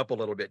cleaned up a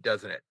little bit,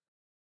 doesn't it?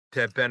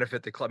 To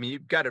benefit the club. I mean,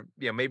 you've got to,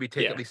 maybe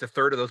take at least a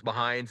third of those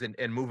behinds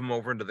and move them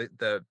over into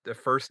the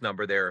first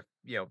number there,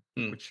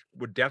 which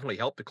would definitely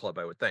help the club,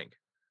 I would think.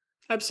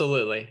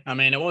 Absolutely. I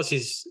mean, it was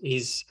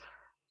his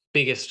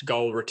biggest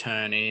goal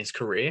return in his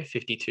career,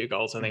 52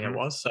 goals, I think it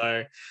was.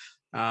 So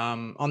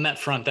on that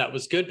front, that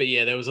was good. But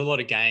yeah, there was a lot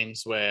of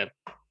games where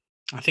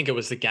I think it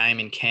was the game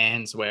in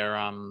Cairns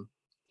where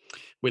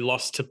we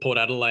lost to Port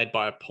Adelaide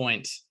by a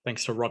point,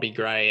 thanks to Robbie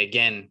Gray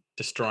again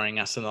destroying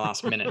us in the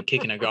last minute and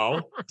kicking a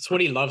goal. That's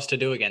what he loves to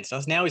do against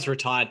us. Now he's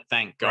retired,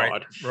 thank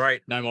God.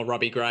 Right. No more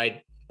Robbie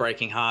Gray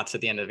breaking hearts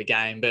at the end of the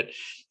game. But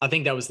I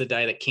think that was the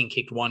day that King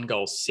kicked 1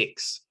 goal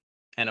 6.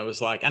 And it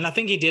was and I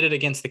think he did it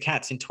against the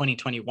Cats in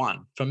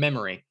 2021 from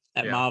memory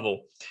at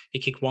Marvel. He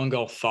kicked 1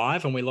 goal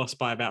 5 and we lost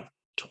by about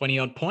 20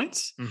 odd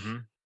points.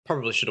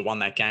 Probably should have won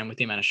that game with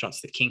the amount of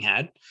shots that King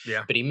had.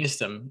 Yeah. But he missed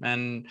them.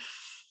 And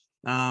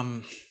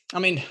I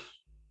mean,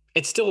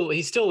 he's still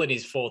in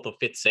his 4th or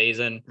 5th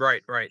season.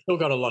 Right. Still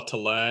got a lot to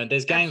learn.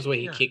 There's games where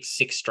he kicks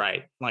 6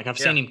 straight. Like I've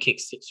seen him kick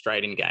 6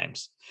 straight in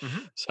games.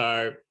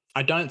 So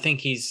I don't think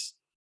he's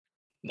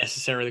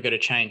necessarily going to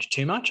change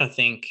too much. I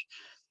think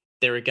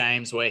there are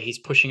games where he's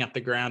pushing up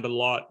the ground a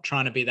lot,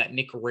 trying to be that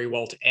Nick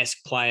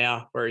Riewoldt-esque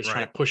player where he's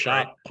trying to push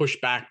up, push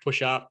back,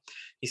 push up.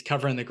 He's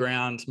covering the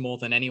ground more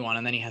than anyone.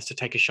 And then he has to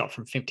take a shot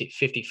from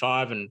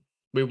 55. And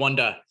we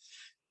wonder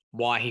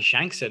why he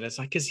shanks it. It's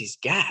because he's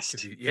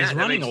gassed. He's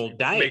running all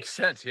day. Makes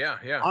sense. Yeah.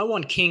 I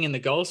want King in the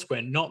goal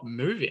square, not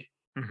moving.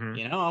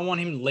 I want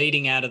him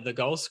leading out of the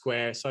goal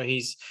square. So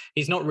he's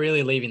not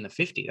really leaving the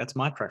 50. That's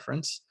my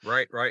preference.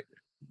 Right.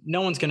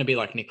 No one's going to be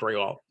like Nick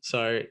Riewoldt.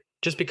 So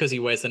just because he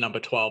wears the number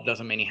 12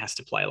 doesn't mean he has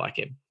to play like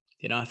him.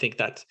 I think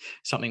that's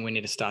something we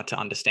need to start to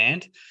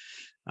understand.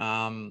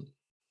 But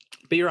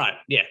you're right.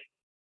 Yeah.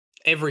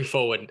 Every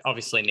forward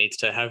obviously needs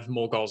to have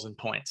more goals and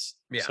points.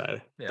 Yeah. So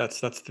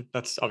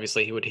that's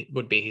obviously he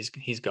would be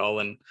his goal.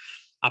 And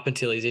up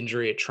until his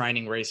injury at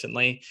training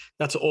recently,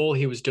 that's all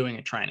he was doing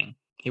at training.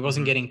 He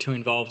wasn't getting too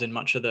involved in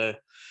much of the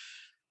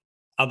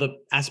other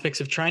aspects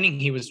of training.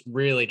 He was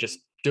really just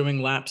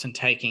doing laps and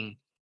taking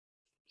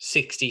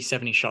 60,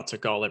 70 shots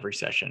at goal every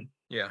session.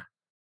 Yeah.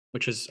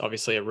 Which was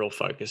obviously a real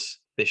focus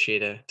this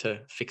year to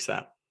fix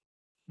that.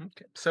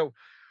 Okay. So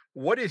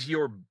what is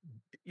your,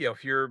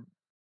 if you're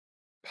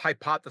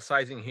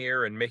hypothesizing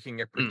here and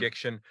making a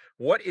prediction,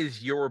 what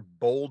is your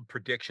bold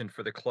prediction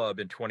for the club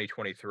in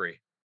 2023?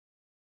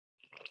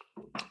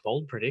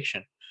 Bold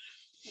prediction.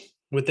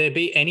 Would there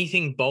be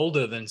anything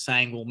bolder than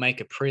saying we'll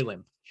make a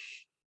prelim?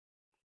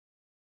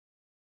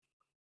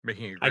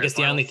 Making a grand I guess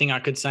final? the only thing I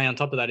could say on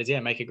top of that is,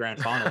 make a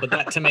grand final. But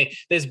that, to me,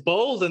 there's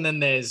bold and then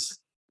there's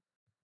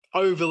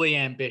overly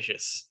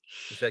ambitious.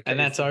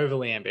 That's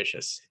overly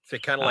ambitious. Is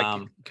it kind of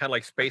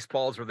like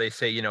Spaceballs, where they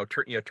say,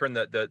 turn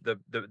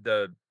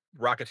the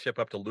rocket ship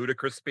up to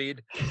ludicrous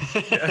speed?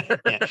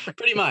 Yeah,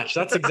 pretty much.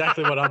 That's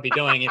exactly what I'd be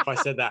doing if I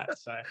said that.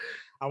 So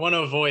I want to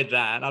avoid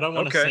that. I don't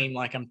want to seem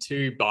like I'm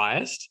too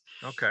biased.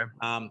 Okay.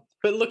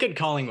 But look at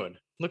Collingwood.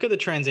 Look at the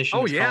transition.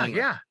 Oh, yeah, Collingwood.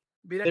 yeah.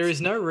 There is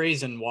no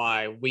reason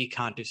why we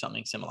can't do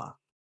something similar.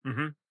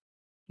 Mm-hmm.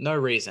 No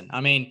reason.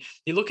 I mean,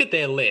 you look at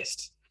their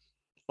list.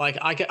 Like,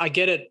 I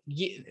get it.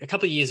 A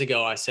couple of years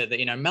ago, I said that,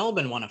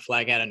 Melbourne won a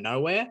flag out of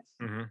nowhere.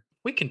 Mm-hmm.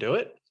 We can do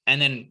it.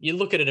 And then you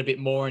look at it a bit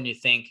more and you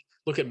think,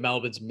 look at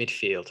Melbourne's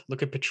midfield.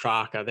 Look at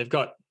Petrarca. They've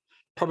got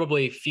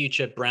probably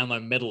future Brownlow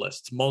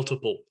medalists,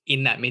 multiple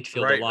in that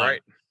midfield alone.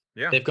 Right.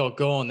 Yeah. They've got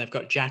Gawn, they've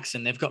got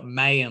Jackson, they've got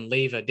May and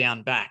Lever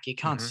down back. You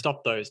can't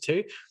stop those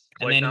two.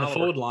 And then in the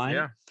forward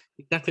line,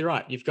 exactly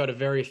right. You've got a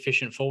very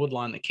efficient forward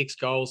line that kicks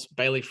goals.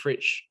 Bailey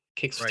Fritsch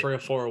kicks 3 or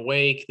 4 a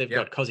week. They've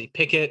got Cozzy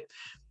Pickett.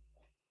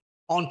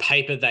 On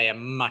paper, they are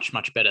much,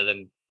 much better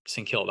than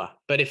St Kilda.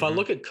 But if I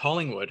look at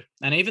Collingwood,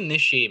 and even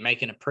this year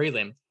making a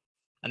prelim,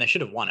 and they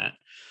should have won it,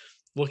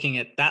 looking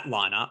at that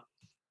lineup,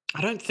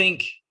 I don't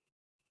think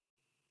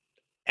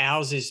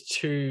ours is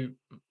too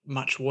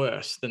much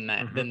worse than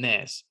that than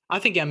theirs. I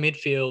think our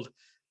midfield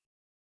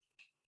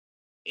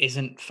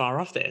isn't far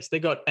off theirs.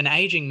 They've got an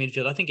aging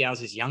midfield. I think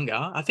ours is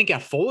younger. I think our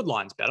forward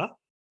line's better.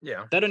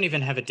 Yeah. They don't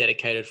even have a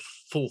dedicated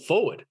full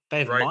forward. They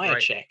have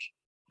Myercheck.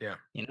 Yeah.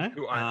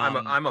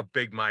 I'm a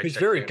big Myercheck. Who's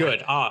very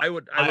good. I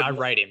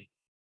rate him.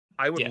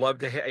 I would love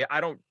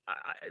to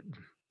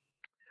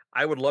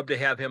I would love to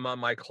have him on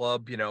my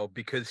club,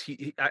 because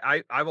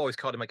I've always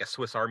called him like a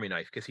Swiss Army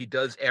knife, because he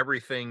does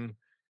everything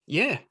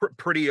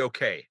pretty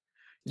okay.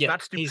 Yeah,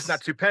 he's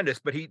not stupendous,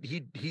 but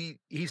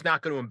he's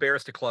not going to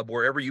embarrass the club.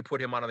 Wherever you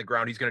put him on the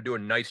ground, he's going to do a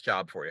nice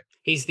job for you.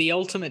 He's the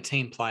ultimate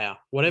team player.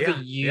 Whatever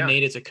you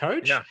need as a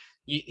coach,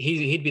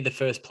 he'd be the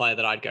first player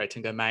that I'd go to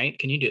and go, mate,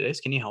 can you do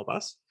this? Can you help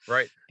us?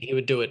 Right. He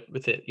would do it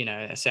with it,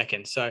 a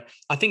second. So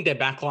I think their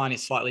back line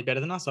is slightly better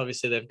than us.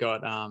 Obviously, they've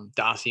got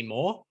Darcy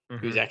Moore,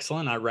 who's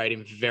excellent. I rate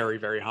him very,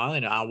 very highly.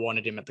 And I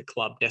wanted him at the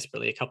club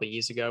desperately a couple of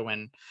years ago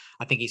when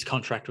I think his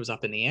contract was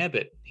up in the air,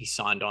 but he's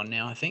signed on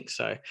now, I think.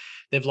 So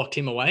they've locked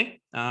him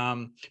away.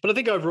 But I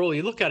think overall,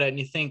 you look at it and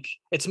you think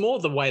it's more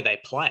the way they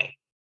play.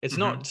 It's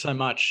not so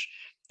much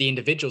the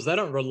individuals. They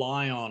don't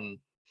rely on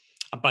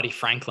a Buddy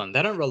Franklin.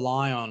 They don't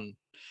rely on,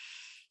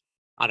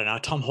 I don't know,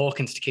 Tom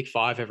Hawkins to kick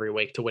 5 every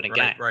week to win a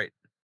game. Right.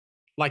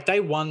 Like, they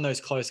won those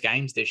close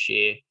games this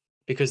year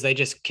because they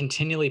just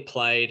continually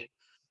played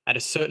at a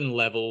certain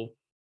level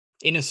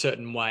in a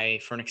certain way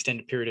for an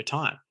extended period of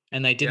time.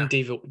 And they didn't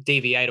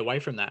deviate away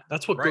from that.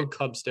 That's what good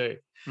clubs do.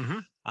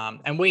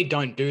 And we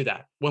don't do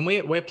that. When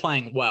we're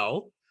playing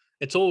well,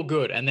 it's all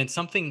good. And then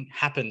something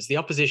happens. The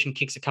opposition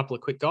kicks a couple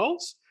of quick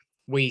goals.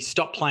 We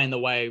stop playing the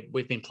way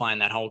we've been playing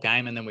that whole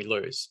game, and then we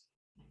lose.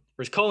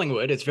 Whereas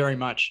Collingwood, it's very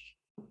much,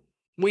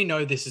 we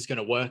know this is going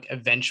to work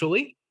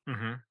eventually.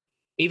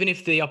 Even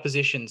if the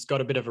opposition's got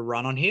a bit of a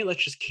run on here,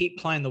 let's just keep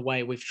playing the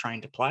way we've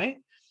trained to play.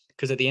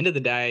 Because at the end of the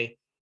day,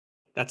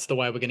 that's the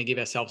way we're going to give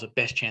ourselves the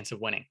best chance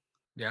of winning.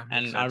 Yeah.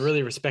 And I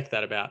really respect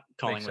that about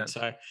Collingwood.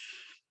 So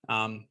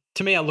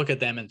to me, I look at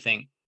them and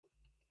think,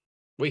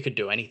 we could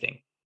do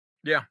anything.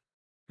 Yeah.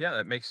 Yeah,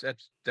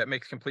 that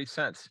makes complete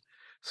sense.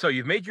 So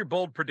you've made your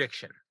bold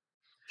prediction.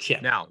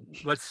 Yeah. Now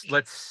let's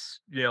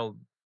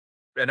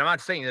and I'm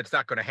not saying that's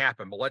not going to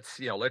happen, but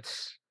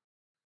let's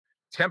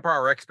temper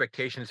our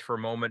expectations for a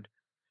moment.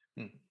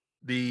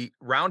 The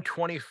round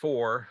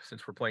 24,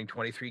 since we're playing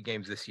 23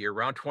 games this year,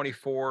 round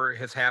 24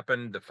 has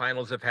happened. The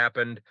finals have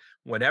happened.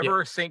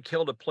 Whenever St.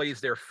 Kilda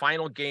plays their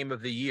final game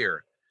of the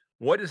year,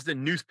 what is the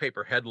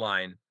newspaper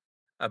headline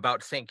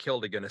about St.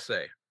 Kilda going to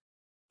say?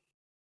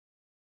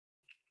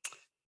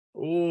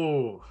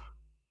 Ooh,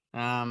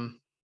 I'd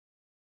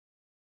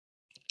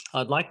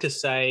like to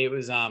say it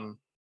was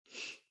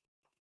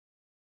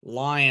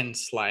Lion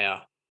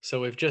Slayer.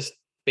 So we've just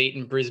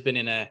beaten Brisbane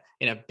in a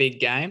big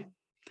game.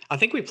 I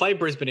think we played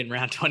Brisbane in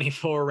round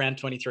 24, round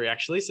 23,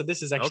 actually. So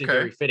this is actually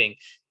very fitting.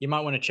 You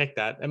might want to check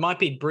that. It might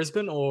be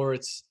Brisbane, or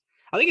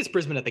I think it's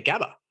Brisbane at the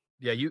Gabba.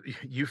 Yeah,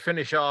 you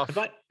finish off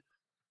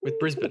with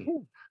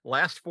Brisbane.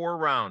 Last 4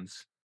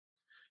 rounds: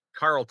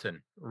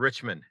 Carlton,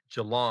 Richmond,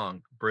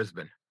 Geelong,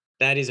 Brisbane.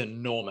 That is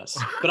enormous.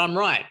 But I'm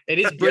right. It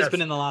is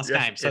Brisbane in the last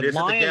game. So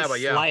Lion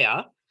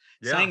Slayer,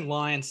 saying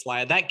Lion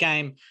Slayer, that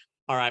game,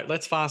 all right,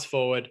 let's fast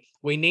forward.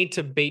 We need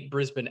to beat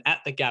Brisbane at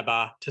the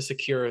Gabba to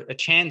secure a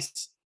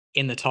chance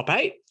in the top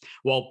 8,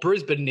 while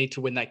Brisbane need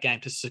to win that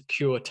game to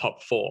secure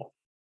top 4.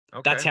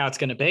 Okay. That's how it's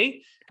going to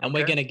be. And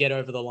we're Okay. going to get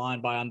over the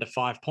line by under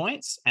 5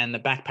 points. And the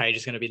back page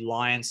is going to be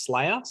Lions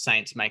Slayer,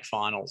 Saints make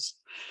finals.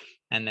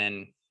 And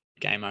then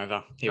game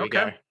over. Here we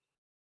go.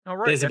 All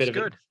right. There's That's a bit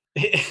good. of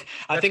it.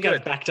 I think good.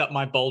 I've backed up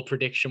my bold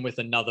prediction with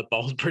another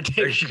bold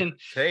prediction.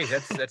 Hey,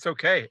 that's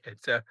okay.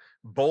 It's a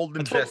bold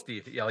and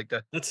zesty. Yeah, like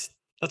that.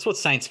 That's what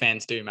Saints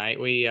fans do, mate.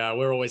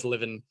 We're always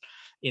living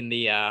in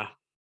the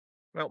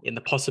in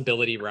the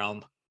possibility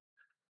realm.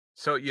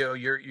 So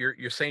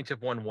your Saints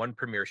have won one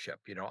premiership.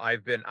 You know, I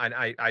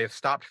have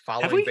stopped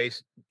following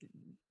base.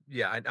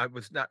 Yeah, I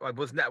was not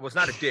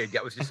a dig.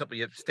 That was just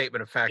simply a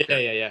statement of fact.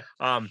 Yeah.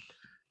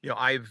 You know,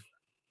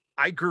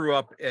 I grew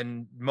up,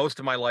 and most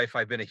of my life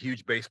I've been a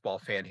huge baseball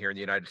fan here in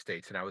the United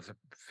States, and I was a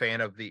fan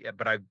of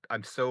but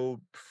I'm so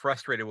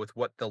frustrated with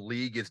what the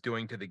league is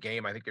doing to the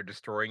game. I think they're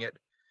destroying it.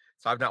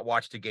 So I've not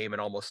watched a game in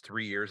almost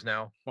 3 years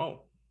now.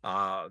 Whoa.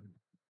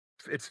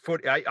 It's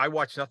footy. I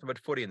watch nothing but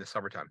footy in the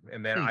summertime,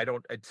 and then I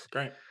don't. It's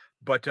great.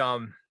 But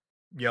you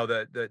know,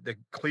 the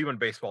Cleveland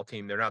baseball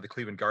team, they're now the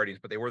Cleveland Guardians,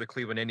 but they were the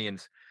Cleveland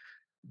Indians.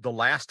 The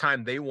last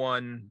time they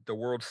won the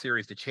World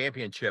Series, the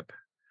championship,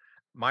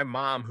 my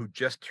mom, who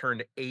just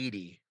turned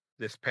 80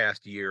 this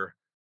past year,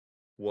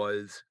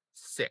 was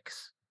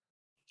 6.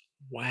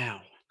 Wow.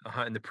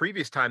 And the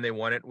previous time they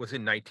won it was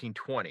in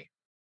 1920.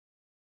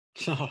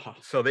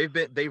 So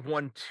they've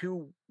won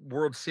 2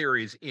 World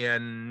Series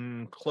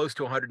in close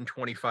to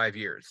 125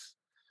 years.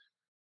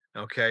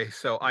 Okay,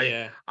 so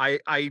I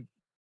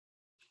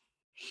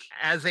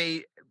as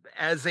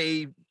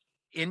a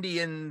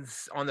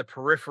Indians on the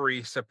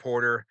periphery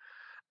supporter,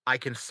 I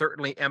can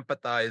certainly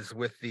empathize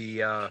with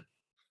the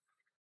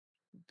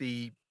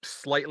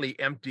slightly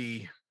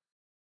empty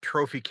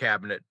trophy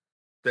cabinet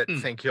that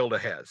St. Kilda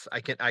has.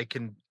 I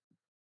can.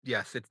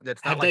 Yes,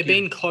 that's not. Have they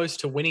been close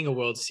to winning a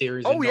World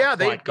Series? Oh yeah,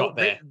 they got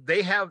there.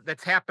 They have.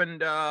 That's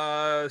happened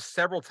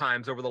several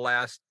times over the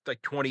last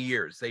like 20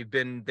 years. They've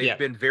been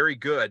very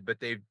good, but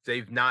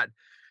they've not.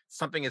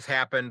 Something has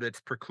happened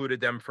that's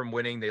precluded them from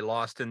winning. They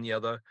lost in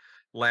the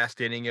last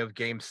inning of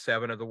Game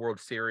 7 of the World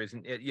Series,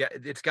 and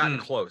it's gotten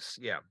close.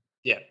 Yeah.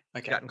 Yeah.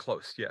 Okay. Gotten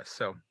close. Yes.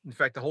 So in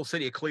fact, the whole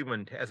city of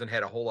Cleveland hasn't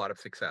had a whole lot of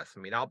success. I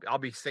mean, I'll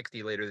be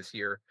 60 later this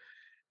year.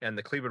 And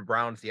the Cleveland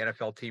Browns, the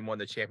NFL team, won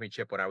the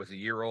championship when I was a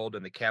year old,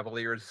 and the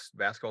Cavaliers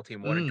basketball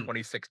team won in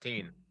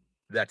 2016.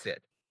 That's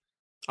it.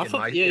 I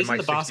thought, isn't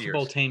the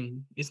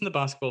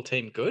basketball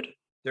team good?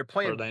 They're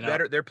playing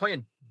better. They're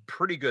playing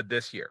pretty good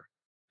this year.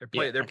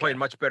 They're playing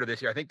much better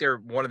this year. I think they're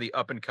one of the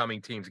up and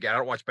coming teams. Again, I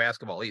don't watch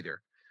basketball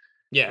either.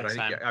 Yeah, but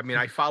I mean,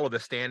 I follow the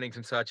standings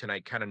and such, and I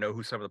kind of know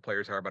who some of the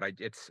players are. But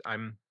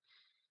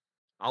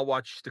I'll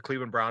watch the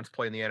Cleveland Browns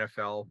play in the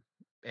NFL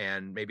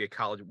and maybe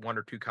 1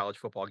 or 2 college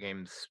football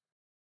games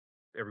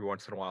every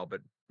once in a while, but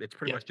it's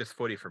pretty much just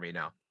footy for me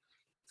now.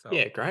 So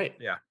yeah, great.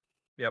 Yeah.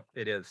 Yep,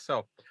 it is.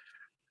 So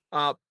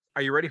are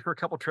you ready for a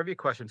couple trivia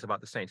questions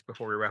about the Saints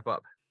before we wrap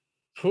up?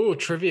 Oh,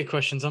 trivia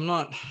questions. I'm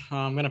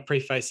going to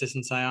preface this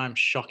and say I'm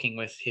shocking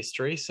with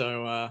history.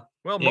 So a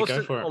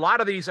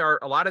lot of these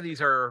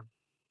are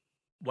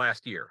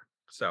last year.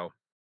 So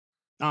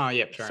fair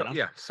enough.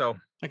 Yeah. So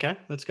okay,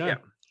 let's go. Yeah.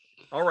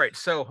 All right.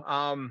 So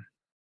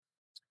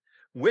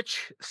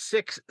which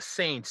 6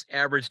 Saints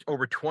averaged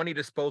over 20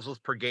 disposals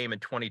per game in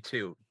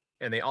 22,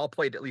 and they all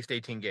played at least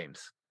 18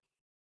 games?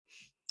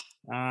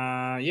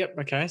 Yep.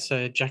 Okay.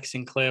 So Jack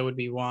Sinclair would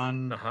be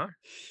one.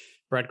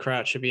 Brad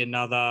Crouch should be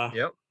another.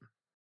 Yep.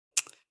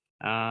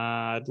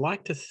 I'd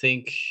like to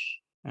think,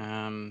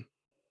 Seb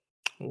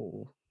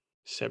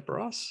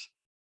Ross.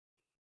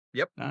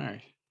 Yep. No,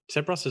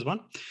 Seb Ross is one.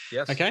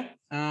 Yes. Okay.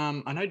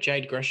 I know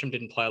Jade Gresham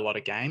didn't play a lot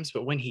of games,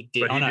 but when he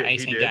did,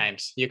 18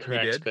 games. You're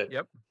correct. But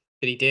yep.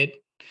 But he did.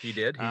 He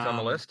did. He's on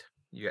the list.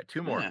 You got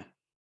 2 more. Yeah.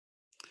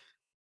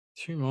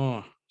 2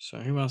 more. So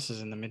who else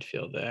is in the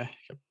midfield there?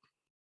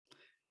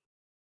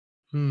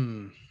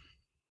 I'm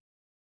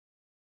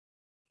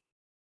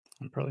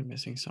probably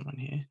missing someone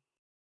here.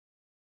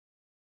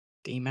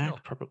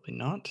 D-Mac, probably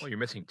not. Well, you're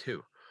missing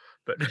 2.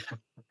 But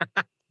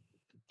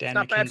Dan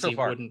McKenzie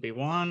wouldn't be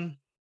one.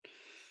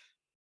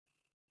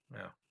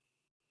 No.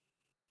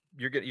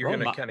 You're going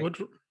to kind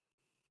of...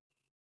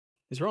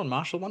 Is Ron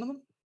Marshall one of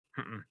them?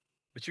 Mm-mm.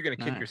 But you're going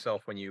to kick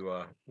yourself when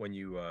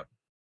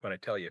I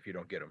tell you if you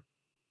don't get them.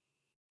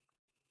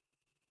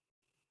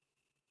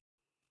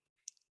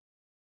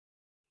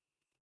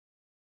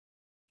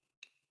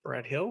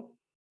 Brad Hill.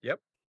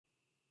 Yep.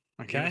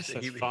 Okay, so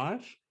that's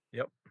 5.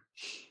 Yep.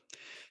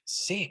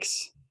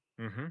 6.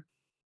 Mm-hmm.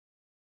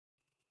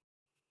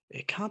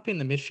 It can't be in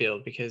the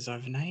midfield because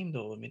I've named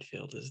all the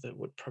midfielders that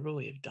would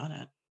probably have done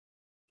it.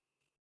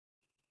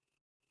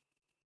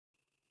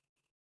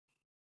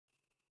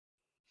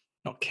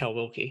 Not Kel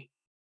Wilkie.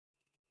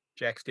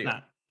 Jack Steele. No.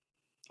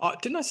 Oh,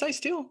 didn't I say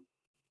Steele?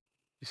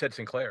 You said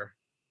Sinclair.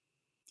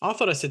 I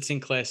thought I said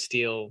Sinclair,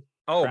 Steele.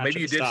 Oh, Crouch maybe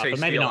at you the did start, say but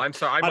maybe Steele. not. I'm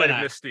sorry. I don't might have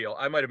know. missed Steele.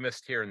 I might have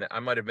missed hearing that. I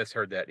might have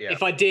misheard that. Yeah.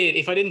 If I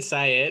didn't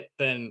say it,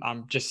 then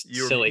I'm just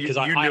silly because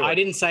you knew I it.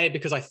 didn't say it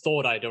because I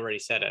thought I'd already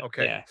said it.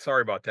 Okay. Yeah.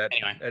 Sorry about that.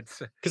 Anyway,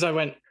 That's because I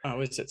went,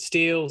 oh, is it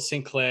Steele,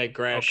 Sinclair,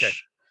 Gresh? okay.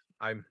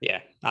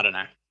 Yeah, I don't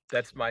know.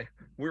 That's my.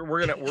 We'll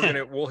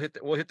hit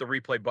the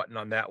replay button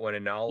on that one,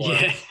 and I'll.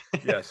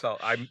 Yeah. So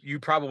you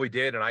probably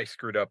did, and I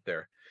screwed up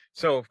there.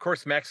 So of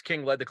course, Max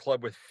King led the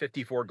club with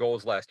 54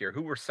 goals last year.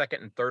 Who were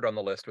second and third on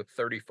the list with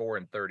 34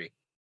 and 30?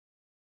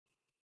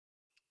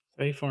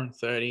 34 and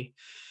 30.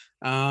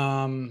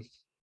 I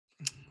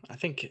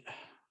think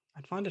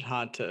I'd find it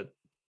hard to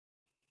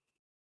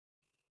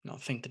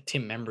not think that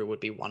Tim Membry would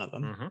be one of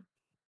them. Mm-hmm.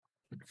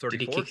 34? Did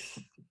he kick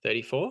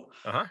 34?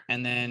 Uh-huh.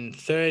 And then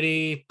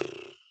 30,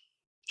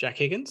 Jack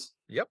Higgins?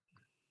 Yep.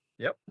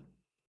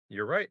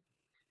 You're right.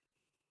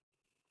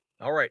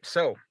 All right.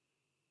 So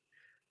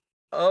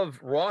of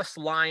Ross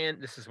Lyon,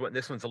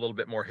 this one's a little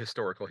bit more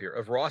historical here.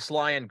 Of Ross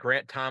Lyon,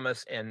 Grant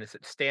Thomas, and is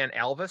it Stan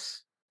Alves?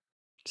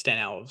 Stan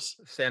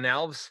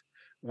Alves.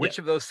 Which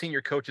of those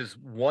senior coaches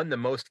won the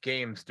most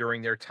games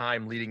during their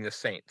time leading the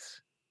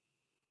Saints?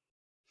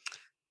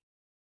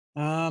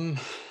 Ross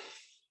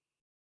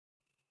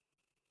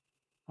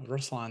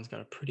Lyon's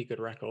got a pretty good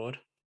record.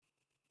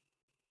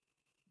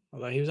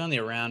 Although he was only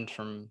around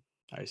from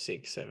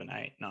 06, 7,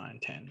 8, 9,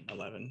 10,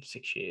 11,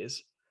 6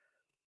 years.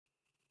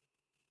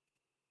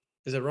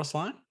 Is it Ross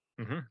Lyon?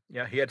 Mm-hmm.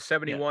 Yeah, he had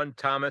 71,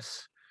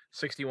 Thomas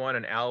 61,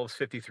 and Alves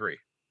 53.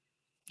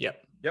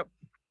 Yep.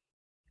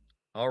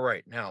 All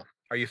right. Now,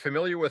 are you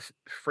familiar with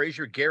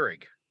Fraser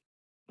Gehrig?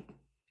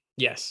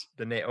 Yes.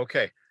 The name.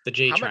 Okay. The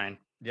G train.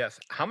 Yes.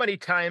 How many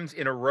times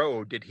in a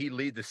row did he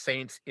lead the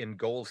Saints in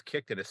goals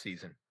kicked in a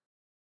season?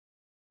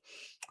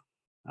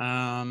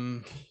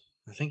 I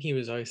think he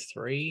was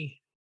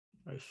 03,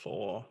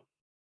 04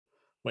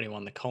 when he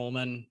won the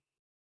Coleman.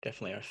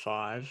 Definitely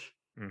 05.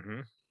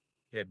 Mm-hmm.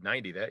 He had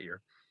 90 that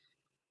year.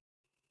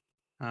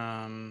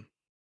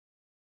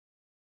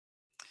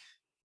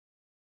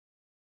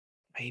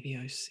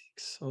 Maybe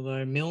 06.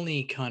 Although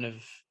Milne kind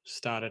of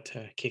started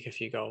to kick a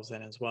few goals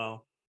then as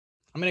well.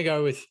 I'm going to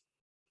go with,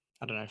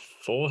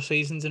 4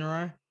 seasons in a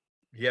row.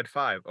 He had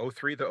 5,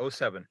 03 to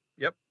 07.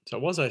 Yep. So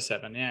it was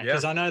 07, yeah.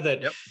 Because I know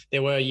that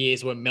there were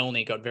years where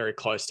Milne got very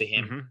close to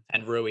him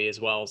and Rui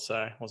as well. So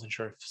I wasn't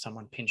sure if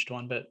someone pinched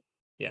one, but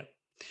yeah.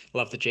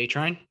 Love the G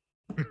train.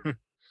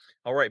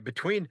 All right.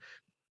 Between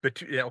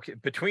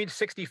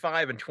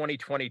 65 and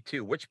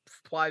 2022, which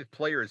 5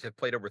 players have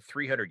played over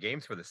 300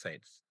 games for the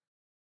Saints?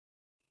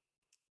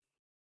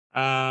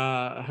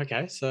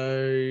 Okay.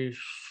 So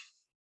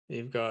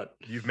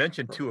you've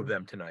mentioned 2 of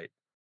them tonight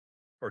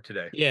or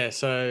today. Yeah.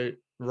 So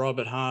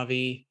Robert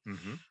Harvey,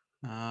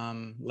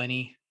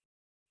 Lenny.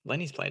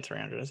 Lenny's played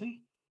 300, hasn't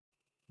he?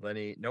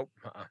 Lenny, nope.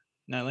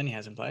 No, Lenny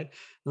hasn't played.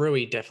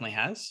 Rui definitely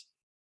has,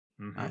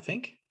 I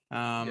think.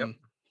 So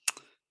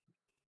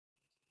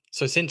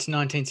since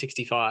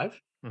 1965.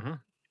 From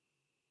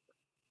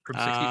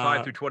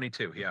 65 through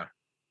 22, yeah.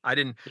 I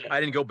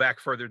didn't go back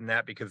further than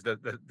that because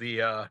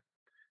the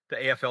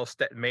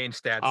AFL main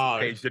stats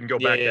page didn't go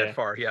back that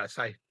far. Yes,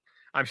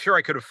 I'm sure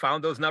I could have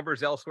found those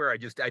numbers elsewhere. I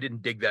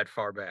didn't dig that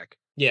far back.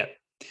 Yeah.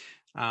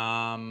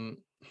 I'm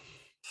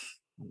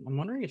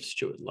wondering if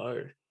Stuart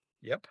Lowe.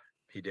 Yep,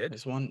 he did.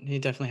 There's one he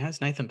definitely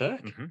has. Nathan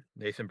Burke.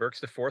 Nathan Burke's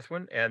the 4th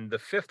one, and the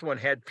 5th one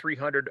had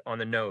 300 on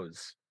the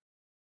nose.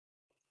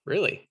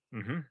 Really?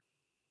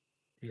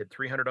 He had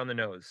 300 on the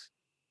nose.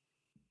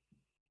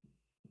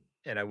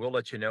 And I will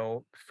let you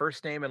know,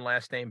 first name and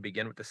last name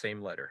begin with the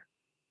same letter.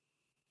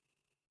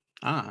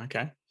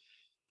 Okay.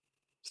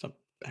 It's not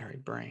Barry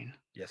Breen.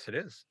 Yes, it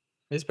is.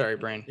 It is Barry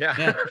Breen. Yeah.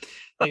 There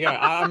you go.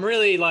 I'm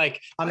really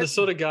I'm the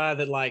sort of guy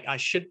that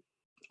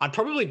I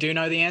probably do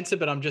know the answer,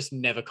 but I'm just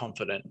never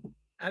confident.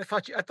 I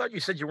thought you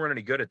said you weren't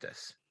any good at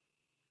this.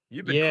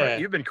 You've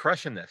been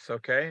crushing this,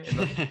 okay?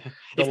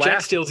 If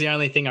Jack Steele's the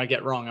only thing I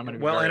get wrong, I'm going to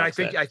be very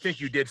upset. I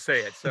think you did say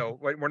it, so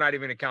we're not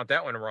even going to count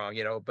that one wrong,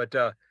 But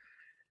the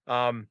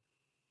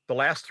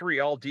last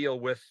 3 all deal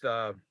with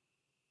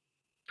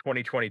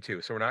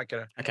 2022, so we're not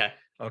going to.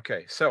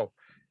 Okay. So,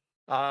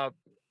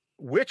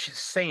 which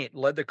Saint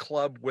led the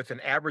club with an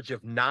average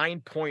of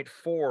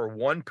 9.4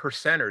 one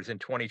percenters in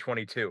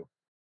 2022?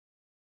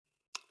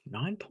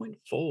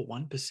 9.4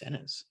 one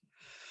percenters.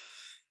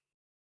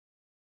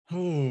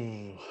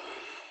 Ooh.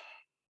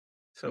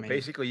 So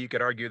basically, you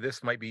could argue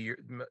this might be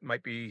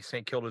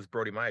St. Kilda's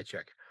Brody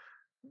Majacek.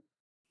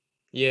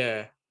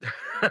 Yeah.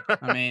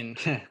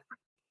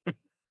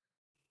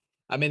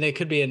 There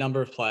could be a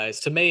number of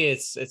players. To me,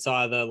 it's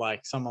either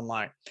someone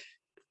like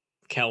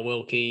Cal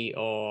Wilkie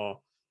or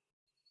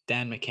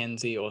Dan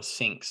McKenzie or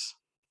Sinks,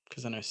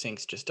 because I know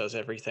Sinks just does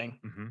everything.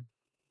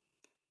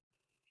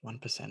 1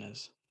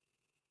 percenters.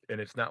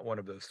 And it's not one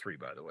of those 3,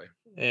 by the way.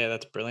 Yeah,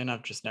 that's brilliant.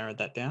 I've just narrowed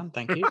that down.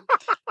 Thank you.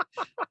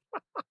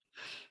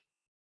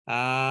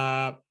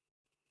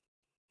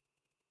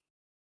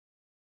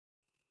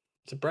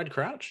 It's a Brad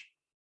Crouch.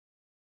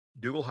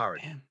 Dougal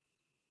Howard. Damn.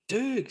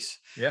 Dukes.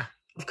 Yeah.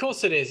 Of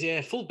course it is. Yeah,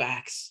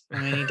 fullbacks.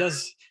 He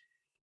does.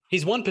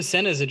 His 1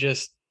 percenters are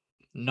just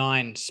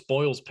 9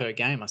 spoils per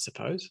game, I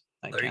suppose.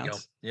 That There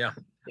counts. you go.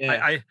 Yeah.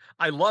 Yeah.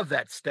 I love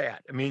that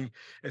stat. I mean,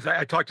 as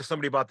I talked to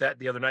somebody about that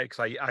the other night,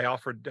 because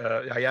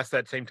I asked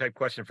that same type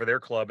question for their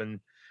club, and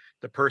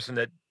the person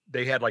that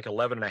they had like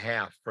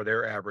 11.5 for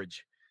their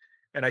average.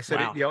 And I said,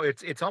 Wow.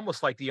 it's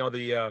almost like,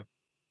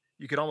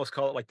 you could almost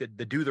call it like the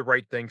do the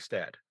right thing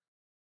stat.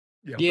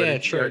 But Yeah,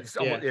 it's, true. it's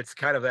almost, it's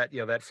kind of that,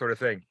 that sort of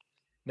thing.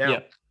 Now, Yeah.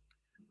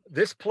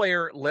 this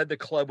player led the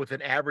club with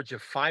an average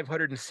of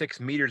 506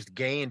 meters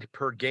gained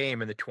per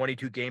game in the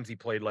 22 games he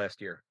played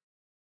last year.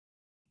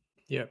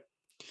 Yep.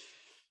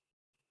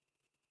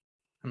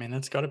 I mean,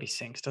 that's got to be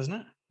Sinks, doesn't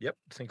it? Yep.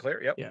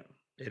 Sinclair. Yep. Yeah.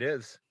 It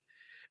is.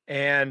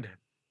 And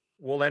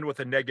we'll end with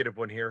a negative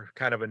one here,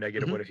 kind of a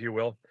negative one, if you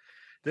will.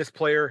 This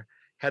player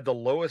had the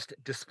lowest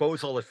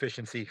disposal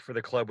efficiency for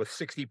the club with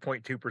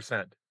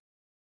 60.2%.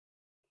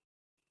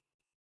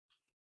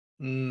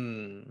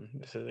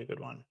 This is a good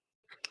one.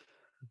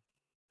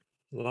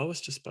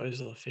 Lowest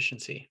disposal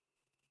efficiency.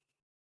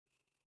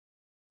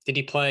 Did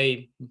he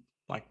play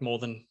like more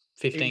than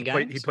 15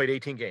 games? He played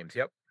 18 games.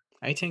 Yep.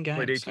 18 games.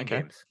 Played 18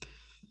 games.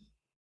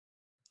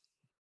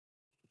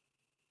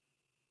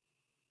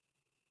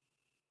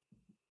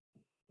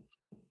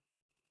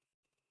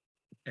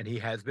 And he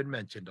has been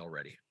mentioned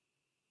already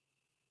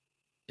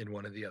in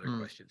one of the other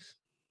questions.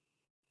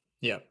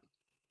 Yep.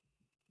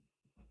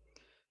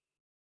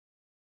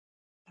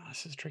 Oh,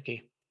 this is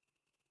tricky.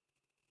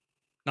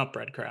 Not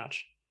Brad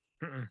Crouch.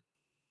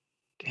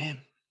 Damn.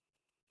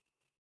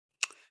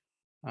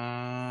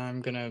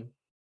 I'm going to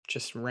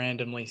just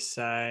randomly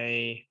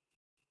say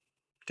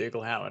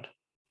Dougal Howard.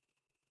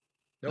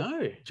 Nope.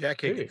 No.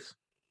 Jack Higgins.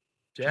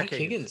 Jack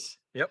Higgins.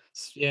 Yep.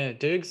 Yeah,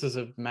 Dougs was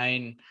a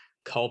main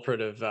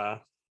culprit of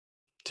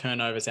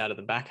turnovers out of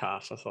the back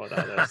half. I thought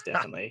there was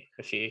definitely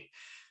a few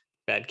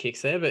bad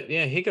kicks there. But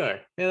yeah, Higo.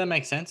 Yeah, that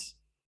makes sense.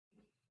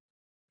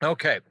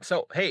 Okay.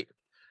 So, hey,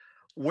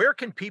 where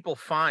can people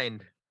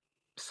find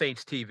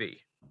Saints TV?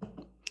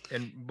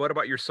 And what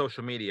about your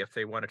social media if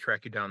they want to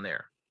track you down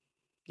there?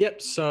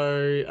 Yep.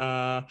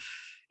 So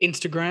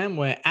Instagram,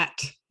 we're at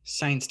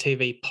Saints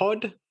TV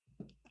Pod.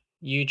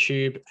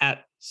 YouTube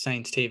at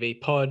Saints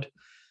TV Pod.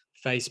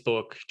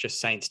 Facebook, just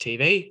Saints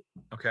TV.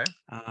 Okay.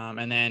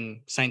 And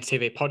then Saints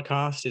TV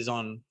Podcast is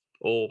on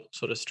all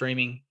sort of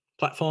streaming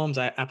platforms,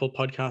 Apple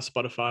Podcast,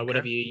 Spotify,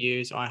 whatever you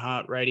use,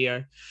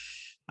 iHeartRadio.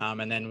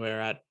 And then we're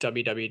at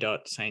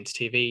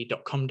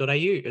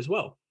www.saintstv.com.au as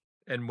well.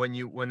 And when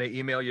they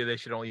email you, they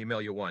should only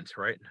email you once,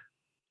 right?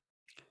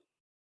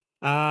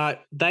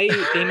 They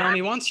email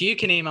me once. You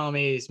can email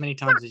me as many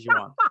times as you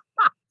want.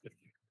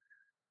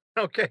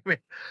 Okay.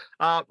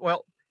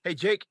 Well, hey,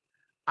 Jake,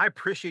 I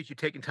appreciate you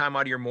taking time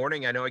out of your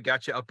morning. I know I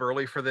got you up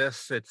early for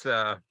this. It's,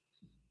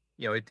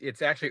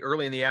 it's actually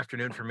early in the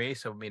afternoon for me.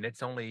 So, I mean,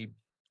 it's only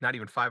not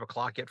even 5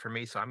 o'clock yet for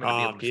me. So I'm going to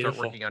be able to start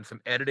working on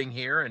some editing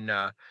here and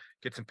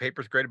get some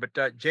papers graded.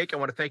 But Jake, I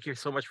want to thank you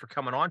so much for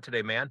coming on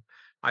today, man.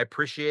 I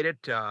appreciate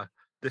it.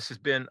 This has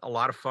been a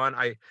lot of fun.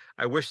 I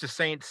wish the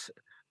Saints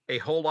a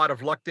whole lot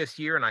of luck this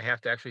year, and I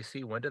have to actually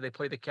see when do they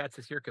play the Cats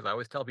this year, because I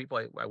always tell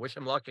people I wish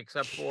them luck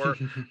except for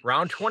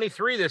round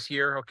 23 this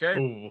year. Okay.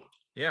 Ooh.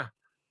 Yeah.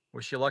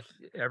 Wish you luck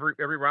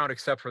every round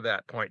except for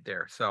that point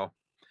there. So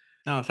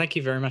thank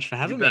you very much for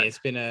having me. It's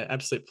been an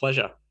absolute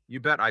pleasure. You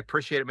bet. I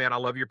appreciate it, man. I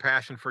love your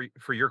passion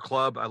for your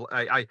club.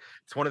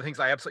 It's one of the things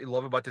I absolutely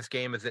love about this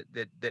game is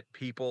that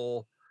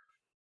people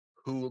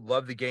who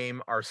love the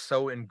game are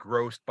so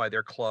engrossed by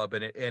their club,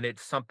 and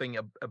it's something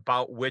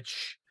about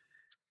which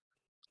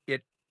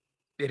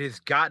it has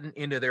gotten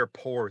into their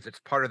pores. It's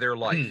part of their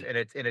life, and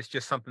it's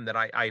just something that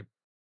I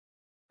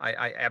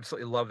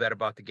absolutely love that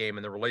about the game,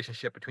 and the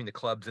relationship between the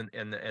clubs and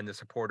the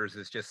supporters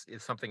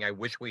is something I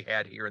wish we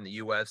had here in the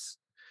U.S.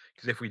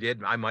 Because if we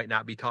did, I might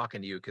not be talking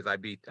to you, because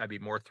I'd be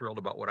more thrilled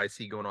about what I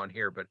see going on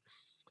here. But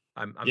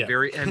I'm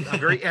very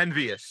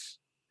envious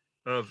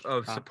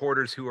of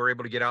supporters who are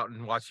able to get out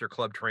and watch their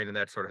club train and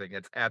that sort of thing.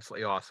 It's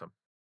absolutely awesome.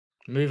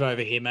 Move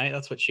over here, mate.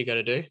 That's what you got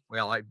to do.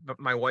 Well,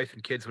 my wife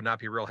and kids would not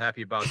be real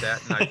happy about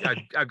that.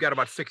 And I've got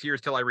about 6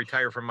 years till I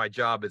retire from my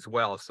job as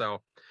well.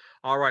 So,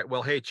 all right.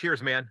 Well, hey,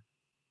 cheers, man.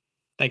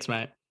 Thanks,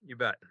 mate. You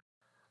bet.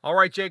 All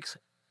right, Jakes.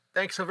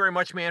 Thanks so very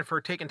much, man, for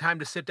taking time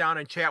to sit down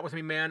and chat with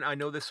me, man. I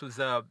know this was,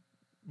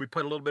 we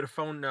put a little bit of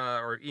phone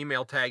or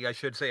email tag, I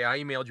should say. I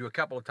emailed you a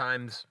couple of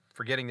times,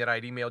 forgetting that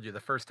I'd emailed you the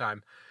first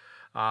time.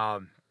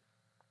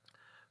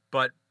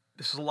 But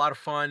this is a lot of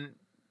fun.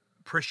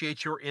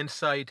 Appreciate your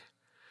insight.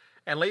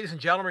 And ladies and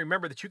gentlemen,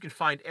 remember that you can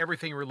find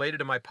everything related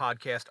to my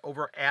podcast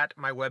over at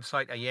my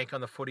website,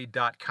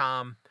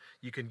 yankonthefooty.com.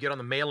 You can get on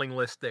the mailing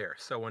list there.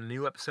 So when a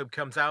new episode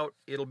comes out,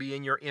 it'll be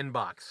in your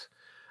inbox.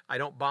 I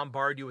don't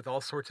bombard you with all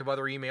sorts of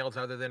other emails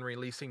other than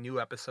releasing new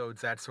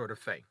episodes, that sort of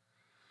thing.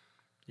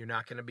 You're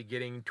not going to be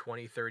getting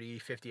 20, 30,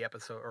 50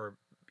 episodes or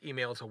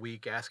emails a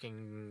week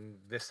asking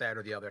this, that,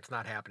 or the other. It's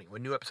not happening.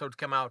 When new episodes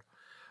come out,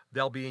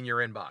 they'll be in your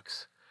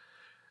inbox.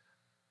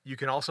 You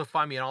can also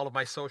find me on all of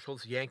my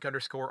socials,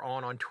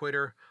 Yank_on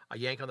Twitter, a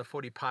Yank on the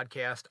Footy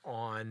podcast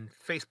on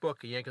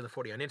Facebook, a Yank on the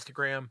Footy on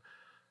Instagram.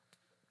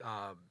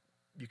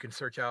 You can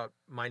search out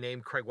my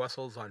name, Craig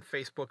Wessels, on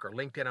Facebook or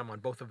LinkedIn. I'm on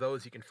both of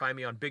those. You can find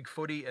me on Big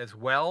Footy as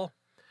well.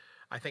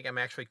 I think I'm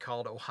actually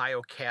called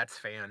Ohio Cats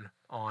Fan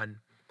on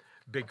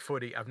Big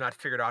Footy. I've not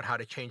figured out how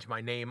to change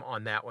my name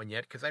on that one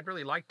yet, because I'd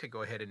really like to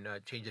go ahead and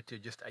change it to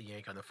just a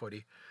Yank on the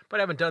Footy, but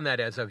I haven't done that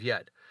as of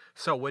yet.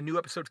 So when new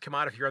episodes come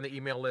out, if you're on the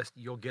email list,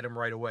 you'll get them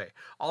right away.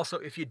 Also,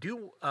 if you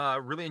do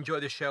really enjoy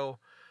the show,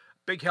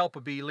 big help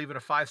would be leaving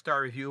a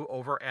 5-star review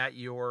over at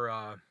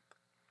your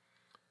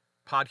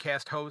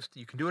podcast host.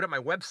 You can do it at my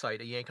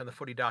website at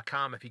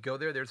yankonthefooty.com. If you go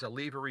there, there's a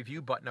leave a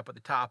review button up at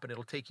the top, and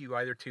it'll take you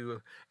either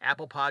to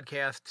Apple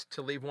Podcasts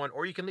to leave one,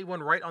 or you can leave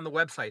one right on the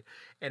website,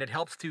 and it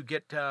helps to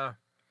get a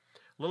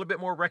little bit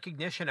more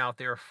recognition out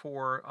there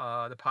for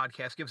the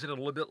podcast. Gives it a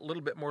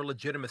little bit more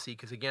legitimacy,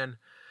 because again,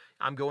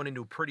 I'm going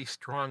into a pretty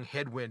strong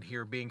headwind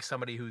here, being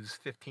somebody who's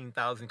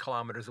 15,000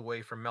 kilometers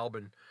away from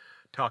Melbourne,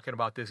 talking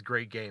about this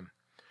great game.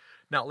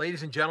 Now,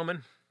 ladies and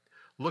gentlemen,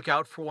 look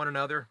out for one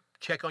another.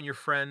 Check on your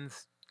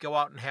friends. Go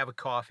out and have a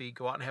coffee.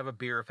 Go out and have a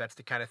beer if that's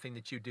the kind of thing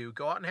that you do.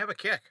 Go out and have a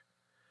kick.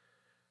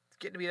 It's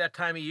getting to be that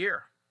time of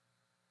year,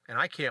 and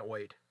I can't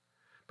wait.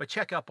 But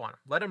check up on them.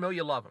 Let them know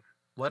you love them.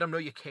 Let them know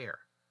you care,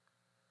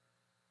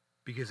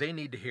 because they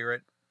need to hear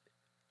it,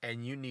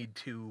 and you need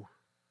to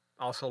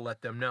also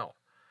let them know.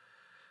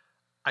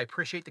 I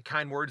appreciate the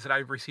kind words that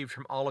I've received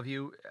from all of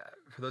you.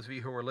 For those of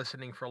you who are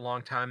listening for a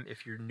long time,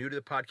 if you're new to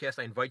the podcast,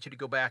 I invite you to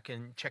go back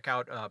and check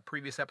out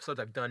previous episodes.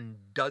 I've done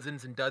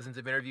dozens and dozens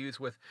of interviews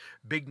with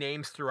big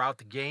names throughout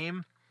the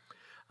game,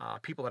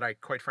 people that I,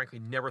 quite frankly,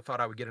 never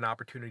thought I would get an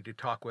opportunity to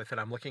talk with,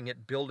 and I'm looking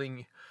at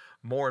building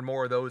more and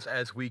more of those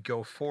as we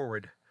go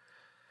forward.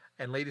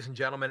 And ladies and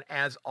gentlemen,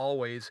 as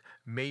always,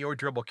 may your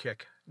dribble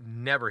kick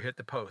never hit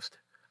the post.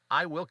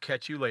 I will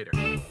catch you later.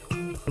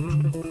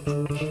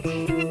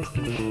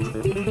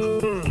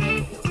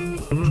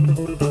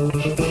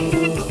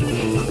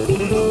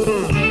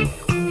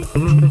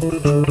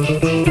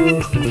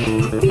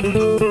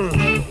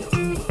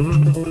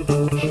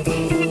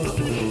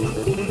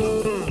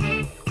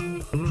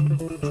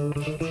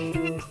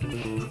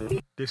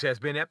 This has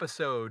been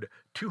episode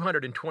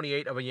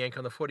 228 of A Yank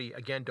on the Footy.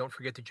 Again, don't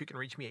forget that you can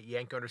reach me at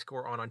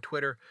yank_on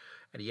Twitter,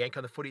 at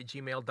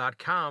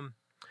yankonthefooty@gmail.com,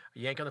 a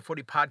Yank on the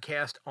Footy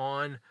podcast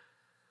on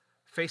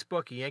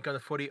Facebook, a Yank on the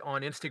Footy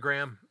on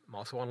Instagram. I'm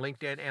also on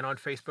LinkedIn and on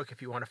Facebook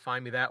if you want to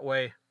find me that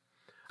way.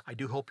 I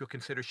do hope you'll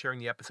consider sharing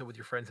the episode with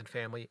your friends and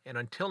family. And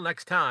until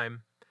next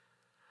time,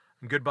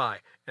 goodbye.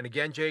 And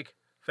again, Jake,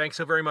 thanks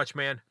so very much,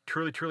 man.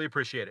 Truly, truly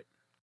appreciate it.